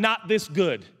 I'm not this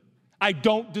good. I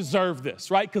don't deserve this,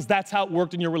 right? Because that's how it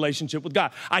worked in your relationship with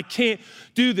God. I can't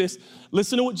do this.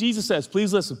 Listen to what Jesus says.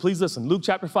 Please listen. Luke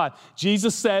chapter 5.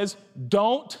 Jesus says,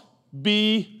 don't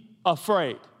be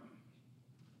afraid.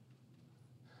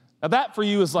 Now that for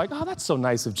you is like, oh, that's so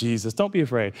nice of Jesus. Don't be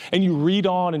afraid. And you read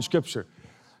on in Scripture.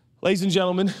 Ladies and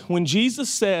gentlemen, when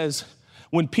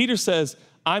Peter says,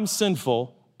 I'm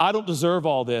sinful, I don't deserve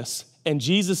all this, and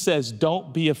Jesus says,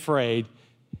 don't be afraid,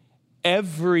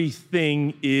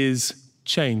 everything is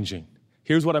changing.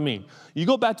 Here's what I mean. You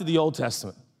go back to the Old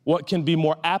Testament, what can be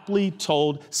more aptly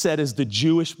said as the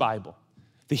Jewish Bible,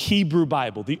 the Hebrew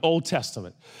Bible, the Old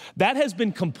Testament. That has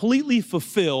been completely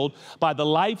fulfilled by the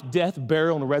life, death,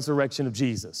 burial, and resurrection of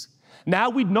Jesus. Now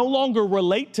we no longer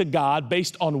relate to God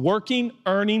based on working,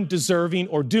 earning, deserving,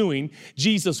 or doing.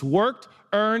 Jesus worked,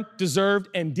 earned, deserved,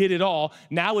 and did it all.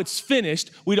 Now it's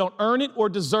finished. We don't earn it or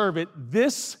deserve it.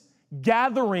 This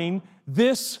gathering,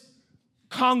 this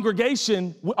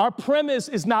congregation, our premise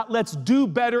is not let's do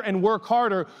better and work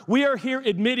harder. We are here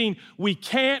admitting we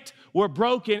can't, we're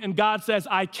broken, and God says,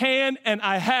 I can and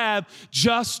I have,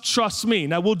 just trust me.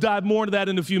 Now we'll dive more into that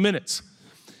in a few minutes.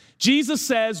 Jesus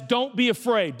says, don't be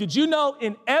afraid. Did you know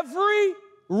in every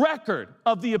record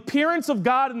of the appearance of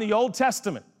God in the Old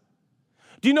Testament,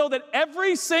 do you know that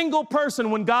every single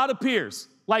person when God appears,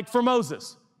 like for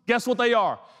Moses, guess what they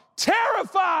are?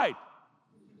 Terrified.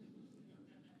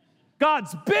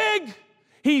 God's big,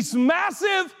 he's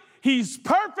massive, he's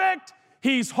perfect,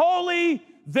 he's holy.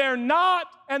 They're not,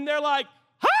 and they're like,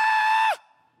 ah!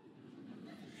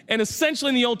 And essentially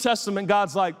in the Old Testament,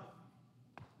 God's like,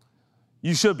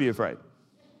 you should be afraid.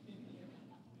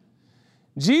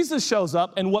 Jesus shows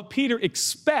up, and what Peter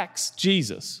expects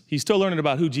Jesus, he's still learning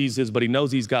about who Jesus is, but he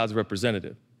knows he's God's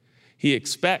representative. He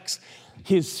expects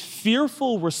his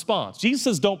fearful response. Jesus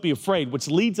says, don't be afraid, which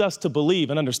leads us to believe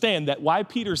and understand that why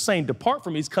Peter's saying, depart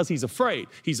from me, is because he's afraid.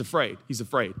 He's afraid. He's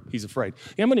afraid. He's afraid.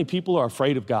 You know how many people are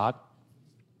afraid of God?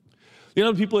 You know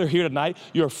how many people are here tonight?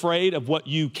 You're afraid of what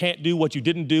you can't do, what you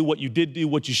didn't do, what you did do,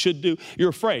 what you should do. You're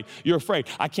afraid. You're afraid.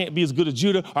 I can't be as good as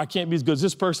Judah, or I can't be as good as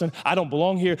this person. I don't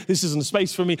belong here. This isn't a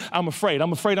space for me. I'm afraid.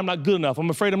 I'm afraid I'm not good enough. I'm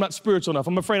afraid I'm not spiritual enough.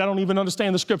 I'm afraid I don't even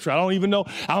understand the Scripture. I don't even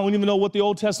know what the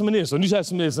Old Testament is, or New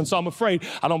Testament is. And so I'm afraid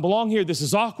I don't belong here. This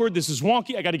is awkward. This is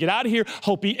wonky. I got to get out of here.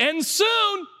 Hope he ends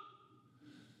soon,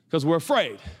 because we're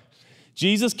afraid.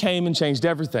 Jesus came and changed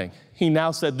everything. He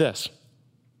now said this.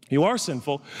 You are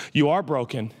sinful, you are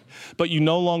broken, but you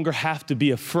no longer have to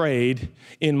be afraid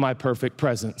in my perfect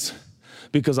presence,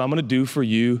 because I'm gonna do for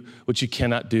you what you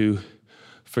cannot do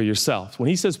for yourself. When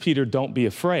he says, Peter, don't be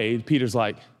afraid, Peter's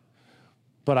like,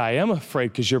 but I am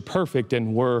afraid because you're perfect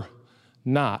and we're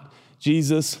not.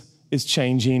 Jesus is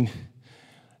changing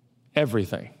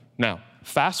everything. Now,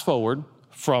 fast forward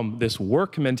from this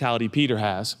work mentality Peter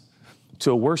has to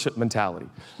a worship mentality.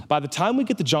 By the time we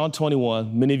get to John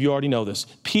 21, many of you already know this,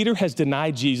 Peter has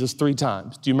denied Jesus 3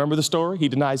 times. Do you remember the story? He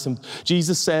denies him.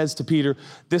 Jesus says to Peter,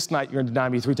 this night you're gonna deny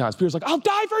me 3 times. Peter's like, I'll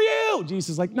die for you. Jesus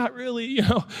is like, not really,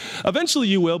 eventually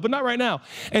you will, but not right now.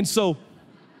 And so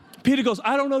Peter goes,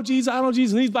 I don't know Jesus, I don't know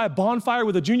Jesus. And he's by a bonfire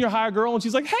with a junior high girl, and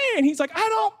she's like, hey, and he's like, I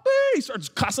don't be. He starts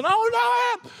cussing, I don't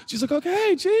know him. She's like,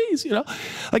 okay, geez,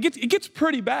 like it gets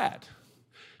pretty bad.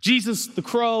 Jesus, the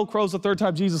crow crows the 3rd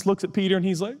time. Jesus looks at Peter and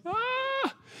he's like,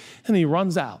 ah, and he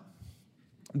runs out.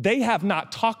 They have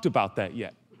not talked about that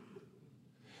yet.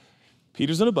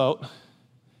 Peter's in a boat,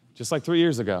 just like 3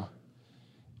 years ago.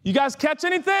 You guys catch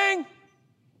anything?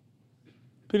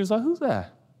 Peter's like, who's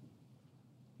that?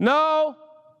 No.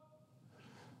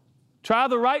 Try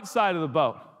the right side of the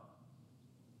boat.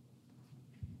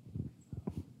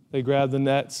 They grab the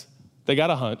nets. They got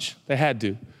a hunch. They had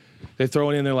to. They throw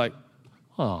it in. They're like,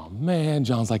 oh, man.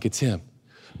 John's like, it's him.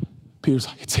 Peter's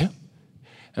like, it's him.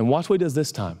 And watch what he does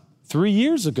this time. 3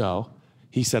 years ago,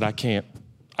 he said, I can't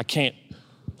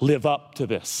live up to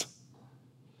this.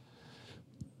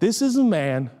 This is a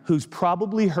man who's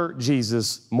probably hurt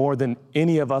Jesus more than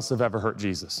any of us have ever hurt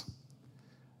Jesus.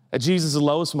 At Jesus'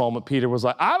 lowest moment, Peter was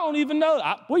like, I don't even know.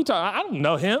 What are you talking about? I don't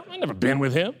know him. I've never been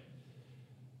with him.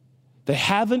 They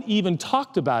haven't even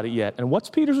talked about it yet. And what's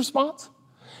Peter's response?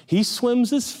 He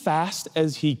swims as fast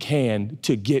as he can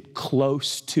to get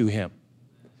close to him.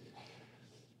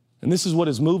 And this is what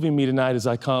is moving me tonight as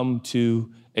I come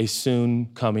to a soon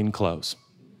coming close.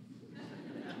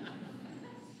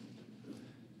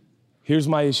 Here's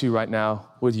my issue right now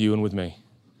with you and with me.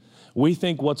 We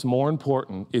think what's more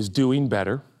important is doing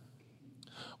better,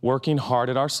 working hard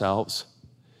at ourselves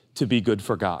to be good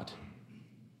for God.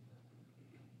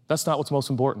 That's not what's most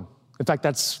important. In fact,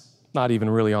 that's not even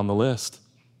really on the list.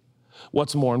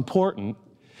 What's more important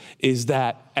is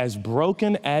that as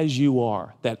broken as you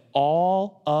are, that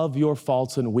all of your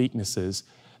faults and weaknesses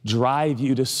drive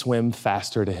you to swim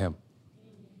faster to Him.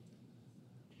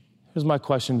 Here's my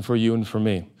question for you and for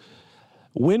me.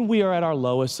 When we are at our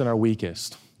lowest and our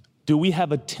weakest, do we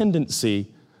have a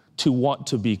tendency to want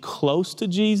to be close to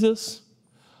Jesus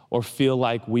or feel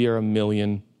like we are a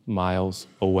million miles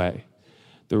away?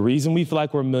 The reason we feel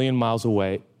like we're a million miles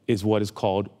away is what is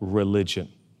called religion.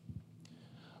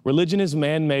 Religion is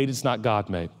man-made, it's not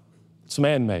God-made. It's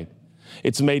man-made.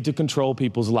 It's made to control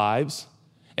people's lives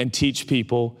and teach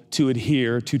people to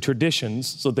adhere to traditions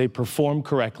so they perform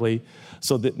correctly,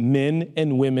 so that men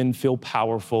and women feel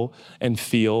powerful and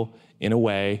feel in a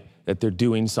way that they're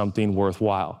doing something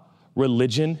worthwhile.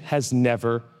 Religion has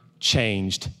never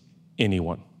changed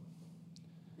anyone.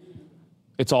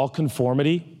 It's all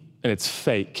conformity and it's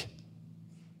fake.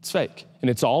 It's fake. And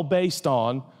it's all based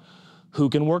on who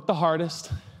can work the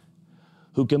hardest,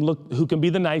 who can be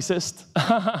the nicest.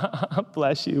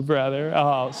 Bless you, brother.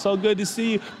 Oh, so good to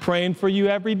see you. Praying for you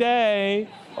every day.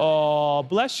 Oh,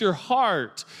 bless your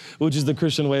heart, which is the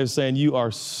Christian way of saying you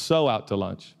are so out to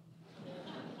lunch.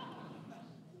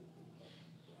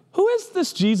 Who is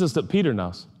this Jesus that Peter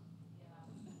knows?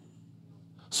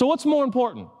 So what's more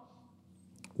important?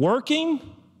 Working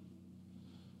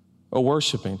or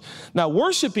worshiping? Now,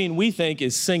 worshiping, we think,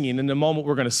 is singing. In the moment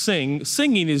we're going to sing,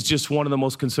 singing is just one of the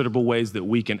most considerable ways that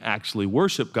we can actually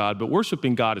worship God. But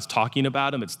worshiping God is talking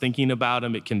about Him. It's thinking about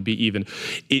Him. It can be even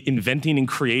inventing and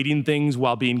creating things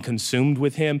while being consumed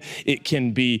with Him. It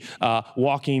can be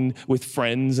walking with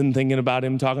friends and thinking about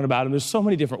Him, talking about Him. There's so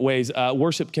many different ways.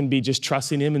 Worship can be just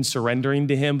trusting Him and surrendering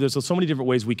to Him. There's so many different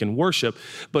ways we can worship.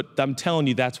 But I'm telling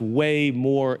you, that's way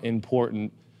more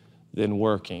important than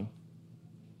working.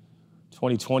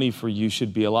 2020 for you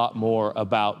should be a lot more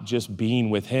about just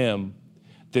being with Him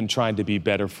than trying to be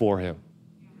better for Him.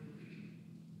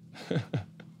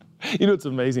 You know what's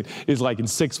amazing? Is like in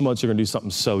 6 months, you're going to do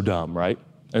something so dumb, right?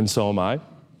 And so am I.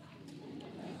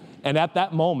 And at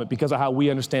that moment, because of how we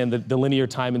understand the linear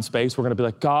time and space, we're going to be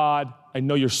like, God, I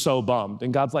know you're so bummed.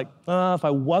 And God's like, if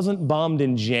I wasn't bummed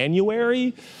in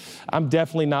January, I'm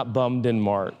definitely not bummed in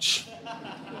March.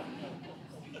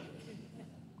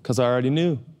 Because I already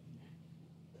knew.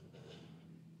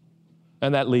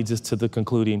 And that leads us to the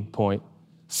concluding point.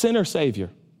 Sin or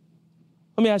Savior?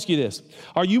 Let me ask you this.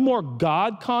 Are you more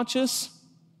God-conscious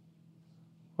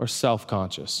or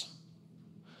self-conscious?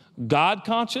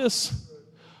 God-conscious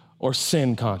or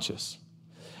sin-conscious?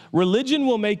 Religion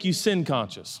will make you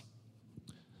sin-conscious.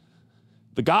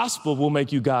 The gospel will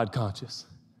make you God-conscious.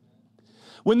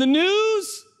 When the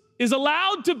news is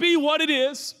allowed to be what it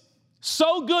is,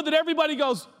 so good that everybody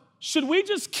goes, should we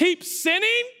just keep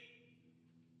sinning?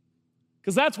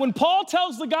 Because that's when Paul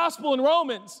tells the gospel in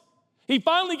Romans. He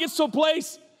finally gets to a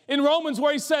place in Romans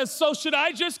where he says, so should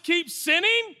I just keep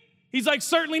sinning? He's like,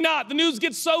 certainly not. The news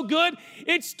gets so good,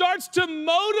 it starts to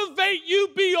motivate you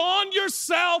beyond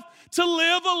yourself to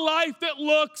live a life that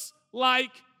looks like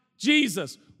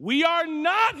Jesus. We are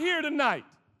not here tonight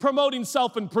promoting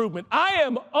self-improvement. I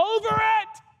am over it.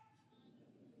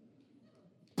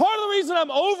 Part of the reason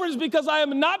I'm over is because I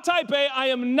am not type A, I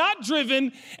am not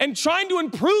driven, and trying to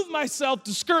improve myself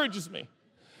discourages me.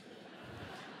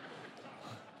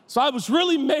 So I was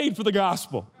really made for the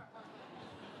gospel.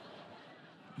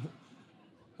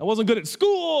 I wasn't good at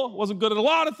school, wasn't good at a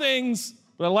lot of things,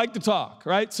 but I like to talk,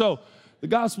 right? So The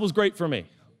gospel's great for me.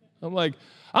 I'm like,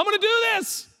 I'm going to do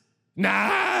this.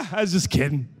 Nah, I was just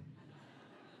kidding.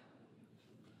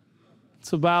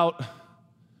 It's about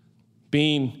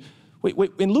being,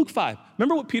 wait, in Luke 5,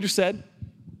 remember what Peter said?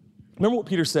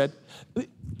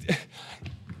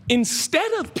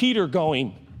 Instead of Peter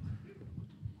going,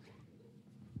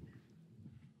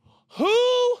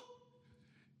 who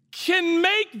can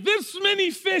make this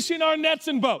many fish in our nets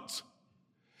and boats?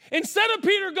 Instead of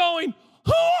Peter going,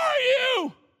 who are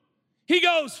you? He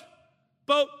goes,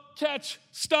 boat, catch,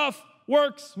 stuff,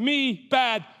 works, me,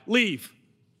 bad, leave.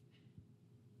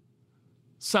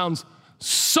 Sounds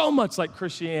so much like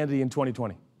Christianity in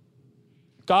 2020.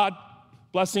 God,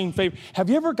 blessing, favor. Have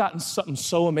you ever gotten something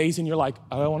so amazing, you're like,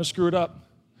 I don't want to screw it up.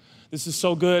 This is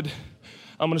so good.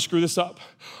 I'm going to screw this up.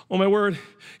 Oh, my word,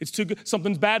 it's too good.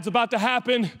 Something bad's about to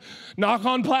happen. Knock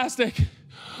on plastic.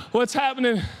 What's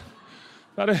happening?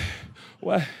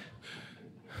 What?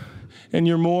 And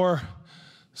you're more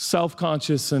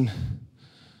self-conscious and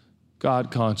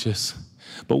God-conscious.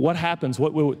 But what happens?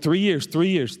 3 years,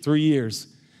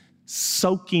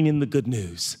 soaking in the good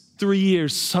news. 3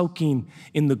 years soaking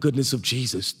in the goodness of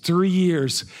Jesus. 3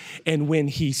 years. And when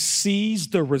he sees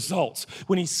the results,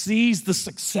 when he sees the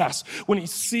success, when he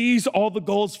sees all the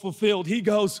goals fulfilled, he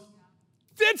goes,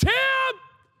 it's him!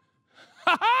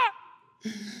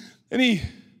 And he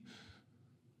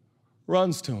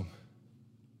runs to him.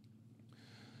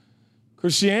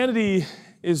 Christianity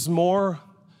is more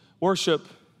worship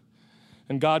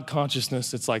and God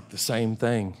consciousness. It's like the same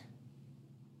thing.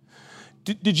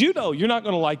 Did you know, you're not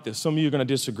going to like this. Some of you are going to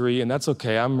disagree, and that's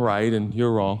okay. I'm right, and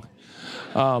you're wrong.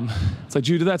 It's like,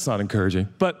 Judah, that's not encouraging.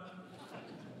 But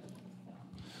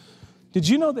did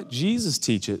you know that Jesus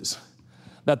teaches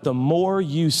that the more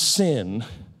you sin,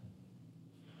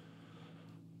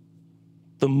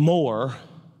 the more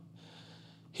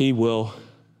he will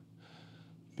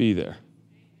be there?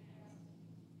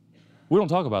 We don't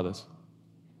talk about this.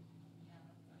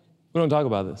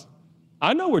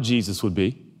 I know where Jesus would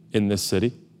be. In this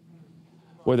city,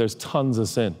 where there's tons of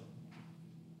sin.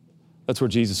 That's where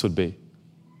Jesus would be. You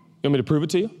want me to prove it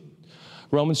to you?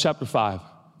 Romans chapter 5,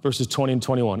 verses 20 and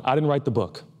 21. I didn't write the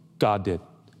book. God did.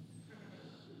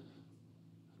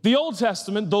 The Old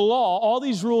Testament, the law, all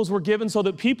these rules were given so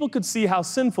that people could see how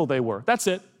sinful they were. That's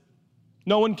it.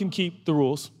 No one can keep the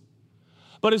rules.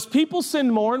 But as people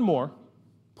sinned more and more,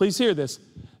 please hear this,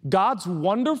 God's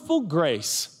wonderful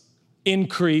grace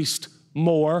increased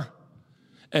more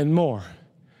and more.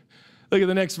 Look at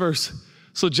the next verse.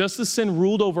 So just as sin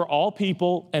ruled over all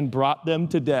people and brought them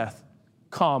to death,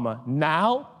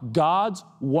 now God's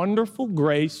wonderful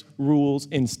grace rules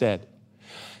instead.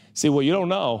 See, what you don't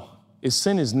know is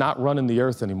sin is not running the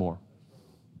earth anymore.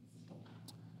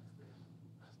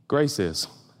 Grace is.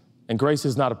 And grace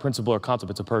is not a principle or concept,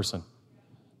 it's a person.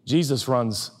 Jesus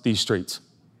runs these streets.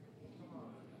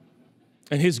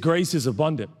 And his grace is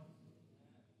abundant.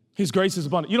 His grace is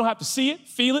abundant. You don't have to see it,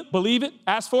 feel it, believe it,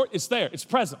 ask for it. It's there. It's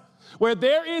present. Where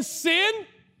there is sin,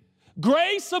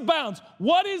 grace abounds.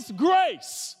 What is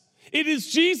grace? It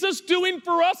is Jesus doing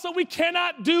for us what we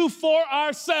cannot do for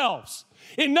ourselves.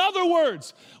 In other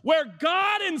words, where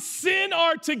God and sin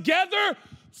are together,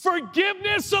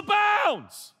 forgiveness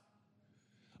abounds.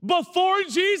 Before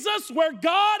Jesus, where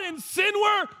God and sin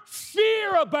were,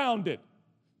 fear abounded.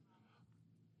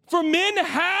 For men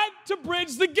had to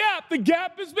bridge the gap. The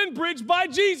gap has been bridged by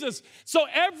Jesus. So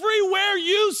everywhere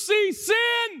you see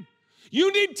sin,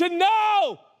 you need to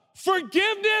know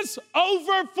forgiveness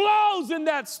overflows in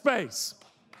that space.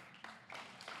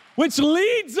 Which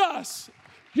leads us,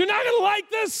 you're not going to like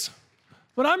this,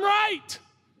 but I'm right.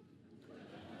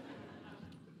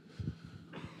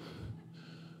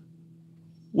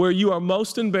 Where you are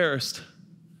most embarrassed,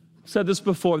 I've said this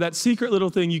before, that secret little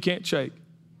thing you can't shake.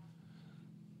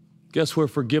 Guess where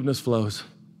forgiveness flows?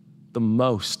 The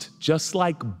most. Just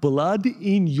like blood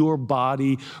in your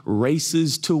body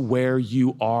races to where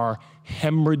you are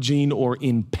hemorrhaging or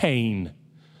in pain.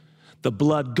 The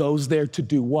blood goes there to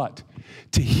do what?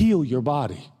 To heal your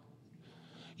body.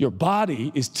 Your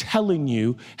body is telling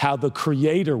you how the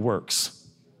Creator works.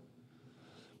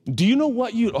 Do you know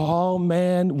what oh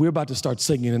man, we're about to start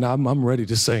singing and I'm ready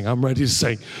to sing.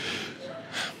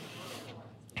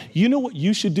 You know what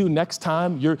you should do next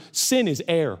time? Your sin is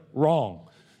air, wrong.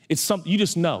 It's something, you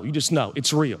just know.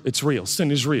 It's real. Sin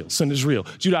is real.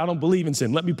 Judah, I don't believe in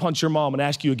sin. Let me punch your mom and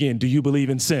ask you again, do you believe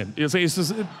in sin?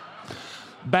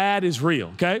 Bad is real,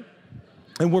 okay?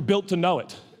 And we're built to know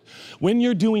it. When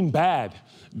you're doing bad,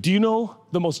 do you know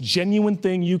the most genuine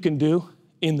thing you can do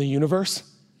in the universe?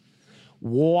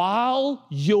 While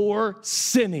you're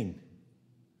sinning,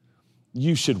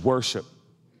 you should worship.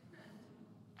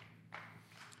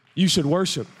 you should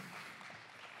worship.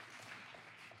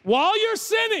 While you're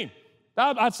sinning,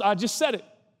 I just said it.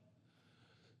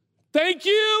 Thank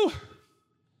you.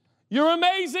 You're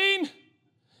amazing.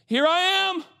 Here I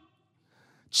am,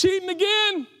 cheating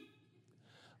again,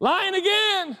 lying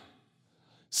again,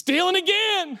 stealing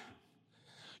again.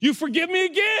 You forgive me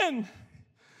again.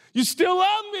 You still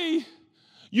love me.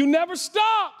 You never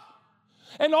stop.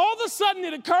 And all of a sudden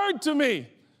it occurred to me,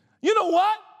 you know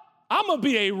what? I'm gonna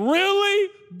be a really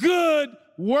good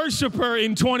worshiper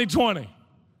in 2020.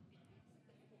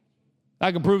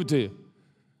 I can prove it to you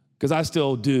because I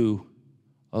still do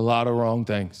a lot of wrong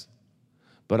things.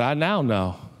 But I now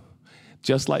know,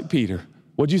 just like Peter,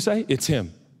 what'd you say? It's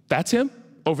him. That's him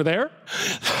over there?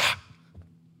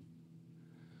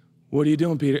 What are you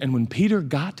doing, Peter? And when Peter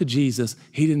got to Jesus,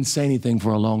 he didn't say anything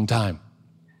for a long time.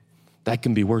 That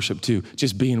can be worship too,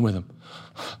 just being with him.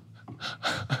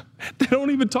 They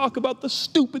don't even talk about the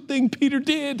stupid thing Peter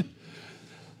did.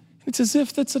 It's as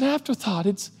if that's an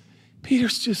afterthought.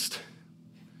 Peter's just,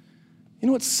 you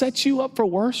know what sets you up for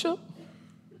worship?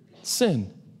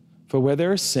 Sin. For where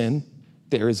there is sin,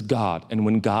 there is God. And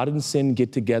when God and sin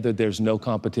get together, there's no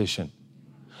competition.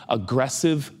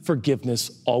 Aggressive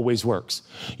forgiveness always works.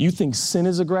 You think sin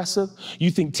is aggressive? You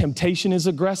think temptation is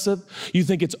aggressive? You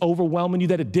think it's overwhelming you,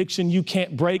 that addiction you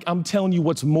can't break? I'm telling you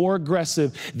what's more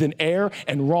aggressive than error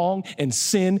and wrong and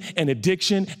sin and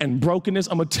addiction and brokenness.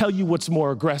 I'm gonna tell you what's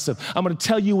more aggressive. I'm gonna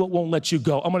tell you what won't let you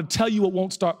go. I'm gonna tell you what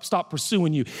won't stop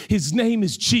pursuing you. His name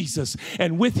is Jesus,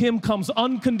 and with him comes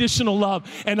unconditional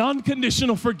love and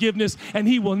unconditional forgiveness, and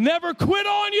he will never quit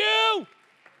on you.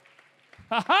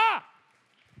 Ha ha!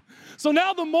 So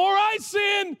now the more I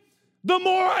sin, the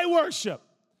more I worship.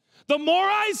 The more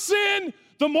I sin,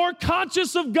 the more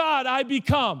conscious of God I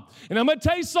become. And I'm going to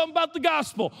tell you something about the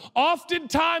gospel.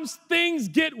 Oftentimes things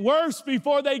get worse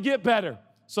before they get better.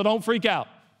 So don't freak out.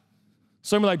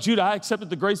 Some are like, Judah, I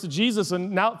accepted the grace of Jesus, and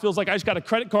now it feels like I just got a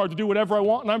credit card to do whatever I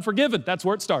want, and I'm forgiven. That's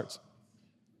where it starts.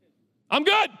 I'm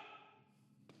good.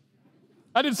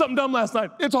 I did something dumb last night.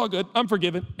 It's all good. I'm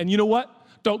forgiven. And you know what?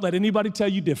 Don't let anybody tell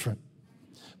you different.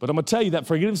 But I'm gonna tell you that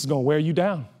forgiveness is gonna wear you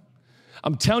down.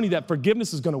 I'm telling you that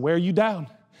forgiveness is gonna wear you down.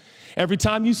 Every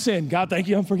time you sin, God, thank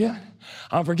you, I'm forgiven.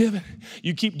 I'm forgiven.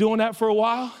 You keep doing that for a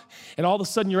while, and all of a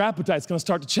sudden your appetite's gonna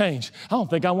start to change. I don't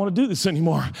think I wanna do this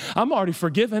anymore. I'm already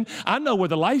forgiven. I know where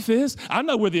the life is. I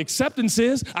know where the acceptance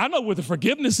is. I know where the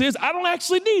forgiveness is. I don't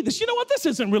actually need this. You know what? This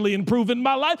isn't really improving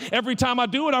my life. Every time I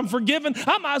do it, I'm forgiven.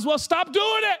 I might as well stop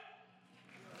doing it.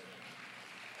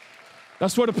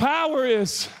 That's where the power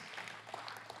is.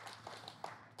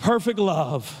 Perfect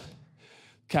love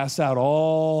casts out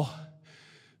all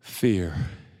fear.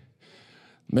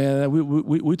 Man,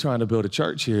 we're trying to build a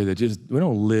church here that we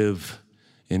don't live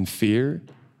in fear.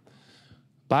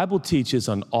 Bible teaches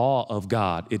an awe of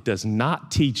God. It does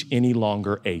not teach any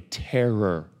longer a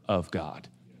terror of God.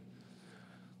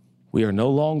 We are no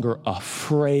longer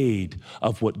afraid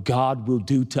of what God will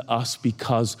do to us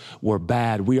because we're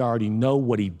bad. We already know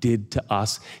what he did to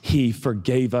us. He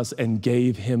forgave us and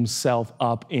gave himself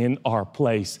up in our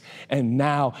place. And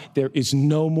now there is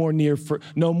no more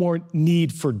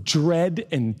need for dread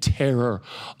and terror.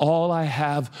 All I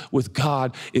have with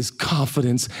God is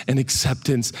confidence and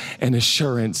acceptance and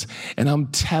assurance. And I'm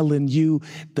telling you,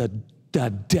 the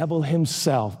devil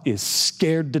himself is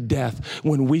scared to death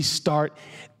when we start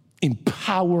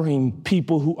empowering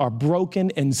people who are broken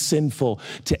and sinful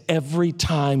to every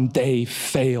time they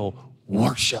fail,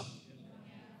 worship.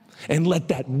 And let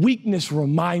that weakness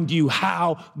remind you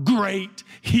how great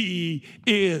he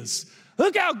is.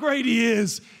 Look how great he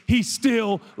is. He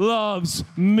still loves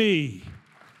me.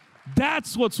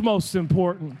 That's what's most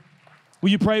important. Will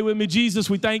you pray with me? Jesus,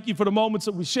 we thank you for the moments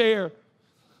that we share.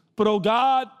 But oh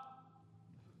God,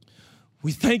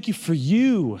 we thank you for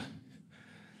you.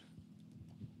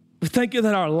 We thank you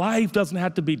that our life doesn't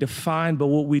have to be defined by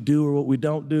what we do or what we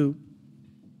don't do.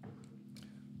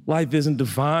 Life isn't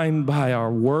defined by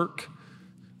our work,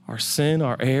 our sin,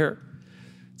 our error.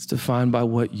 It's defined by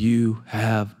what you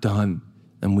have done,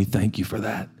 and we thank you for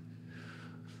that.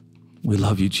 We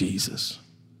love you, Jesus.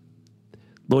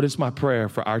 Lord, it's my prayer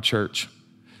for our church.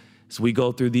 As we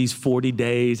go through these 40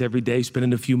 days, every day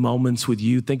spending a few moments with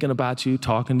you, thinking about you,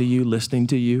 talking to you, listening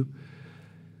to you,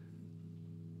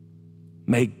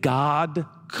 may God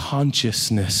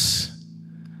consciousness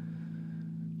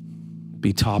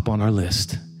be top on our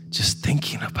list, just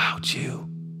thinking about you,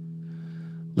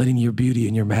 letting your beauty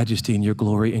and your majesty and your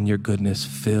glory and your goodness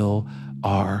fill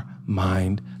our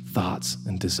mind, thoughts,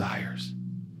 and desires.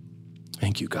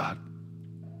 Thank you, God.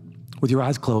 With your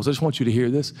eyes closed, I just want you to hear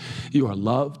this. You are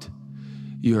loved,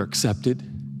 you are accepted,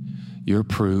 you're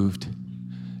approved,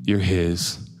 You're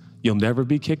his. You'll never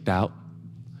be kicked out.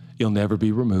 You'll never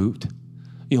be removed.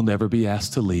 You'll never be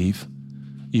asked to leave.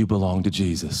 You belong to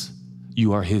Jesus.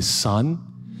 You are his son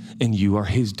and you are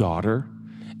his daughter,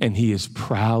 and he is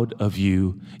proud of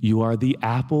you. You are the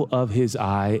apple of his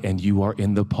eye and you are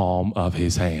in the palm of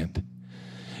his hand.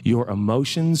 Your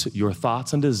emotions, your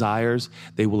thoughts and desires,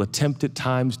 they will attempt at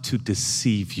times to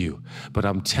deceive you. But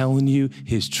I'm telling you,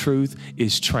 his truth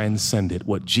is transcendent.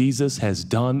 What Jesus has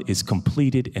done is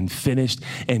completed and finished,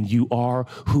 and you are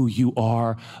who you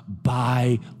are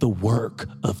by the work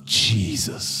of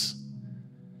Jesus.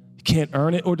 You can't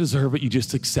earn it or deserve it, you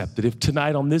just accept it. If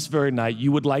tonight, on this very night,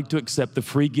 you would like to accept the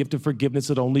free gift of forgiveness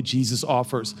that only Jesus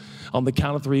offers, on the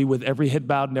count of three, with every head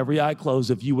bowed and every eye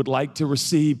closed, if you would like to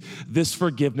receive this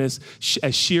forgiveness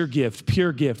as sheer gift,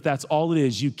 pure gift, that's all it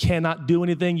is. You cannot do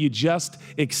anything, you just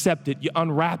accept it. You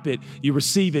unwrap it, you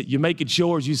receive it, you make it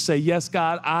yours. You say, yes,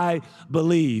 God, I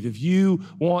believe. If you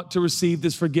want to receive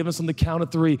this forgiveness on the count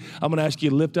of three, I'm gonna ask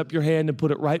you to lift up your hand and put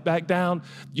it right back down.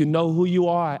 You know who you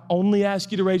are. I only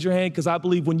ask you to raise your hand because I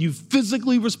believe when you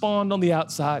physically respond on the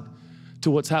outside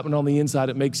to what's happening on the inside,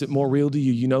 it makes it more real to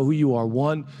you. You know who you are.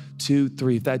 1, 2,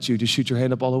 3. If that's you, just shoot your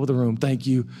hand up all over the room. Thank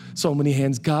you. So many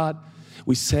hands. God,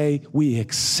 we say we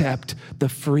accept the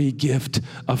free gift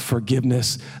of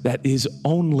forgiveness that is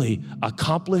only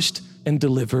accomplished and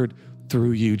delivered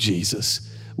through you,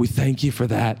 Jesus. We thank you for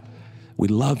that. We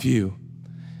love you.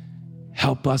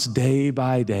 Help us day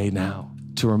by day now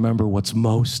to remember what's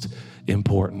most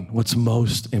important. What's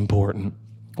most important.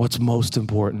 What's most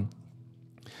important.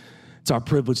 It's our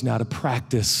privilege now to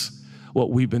practice what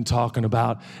we've been talking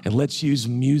about, and let's use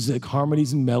music,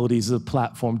 harmonies, and melodies as a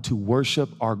platform to worship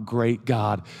our great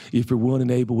God. If you're willing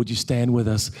and able, would you stand with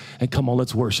us? And come on,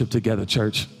 let's worship together,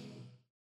 church.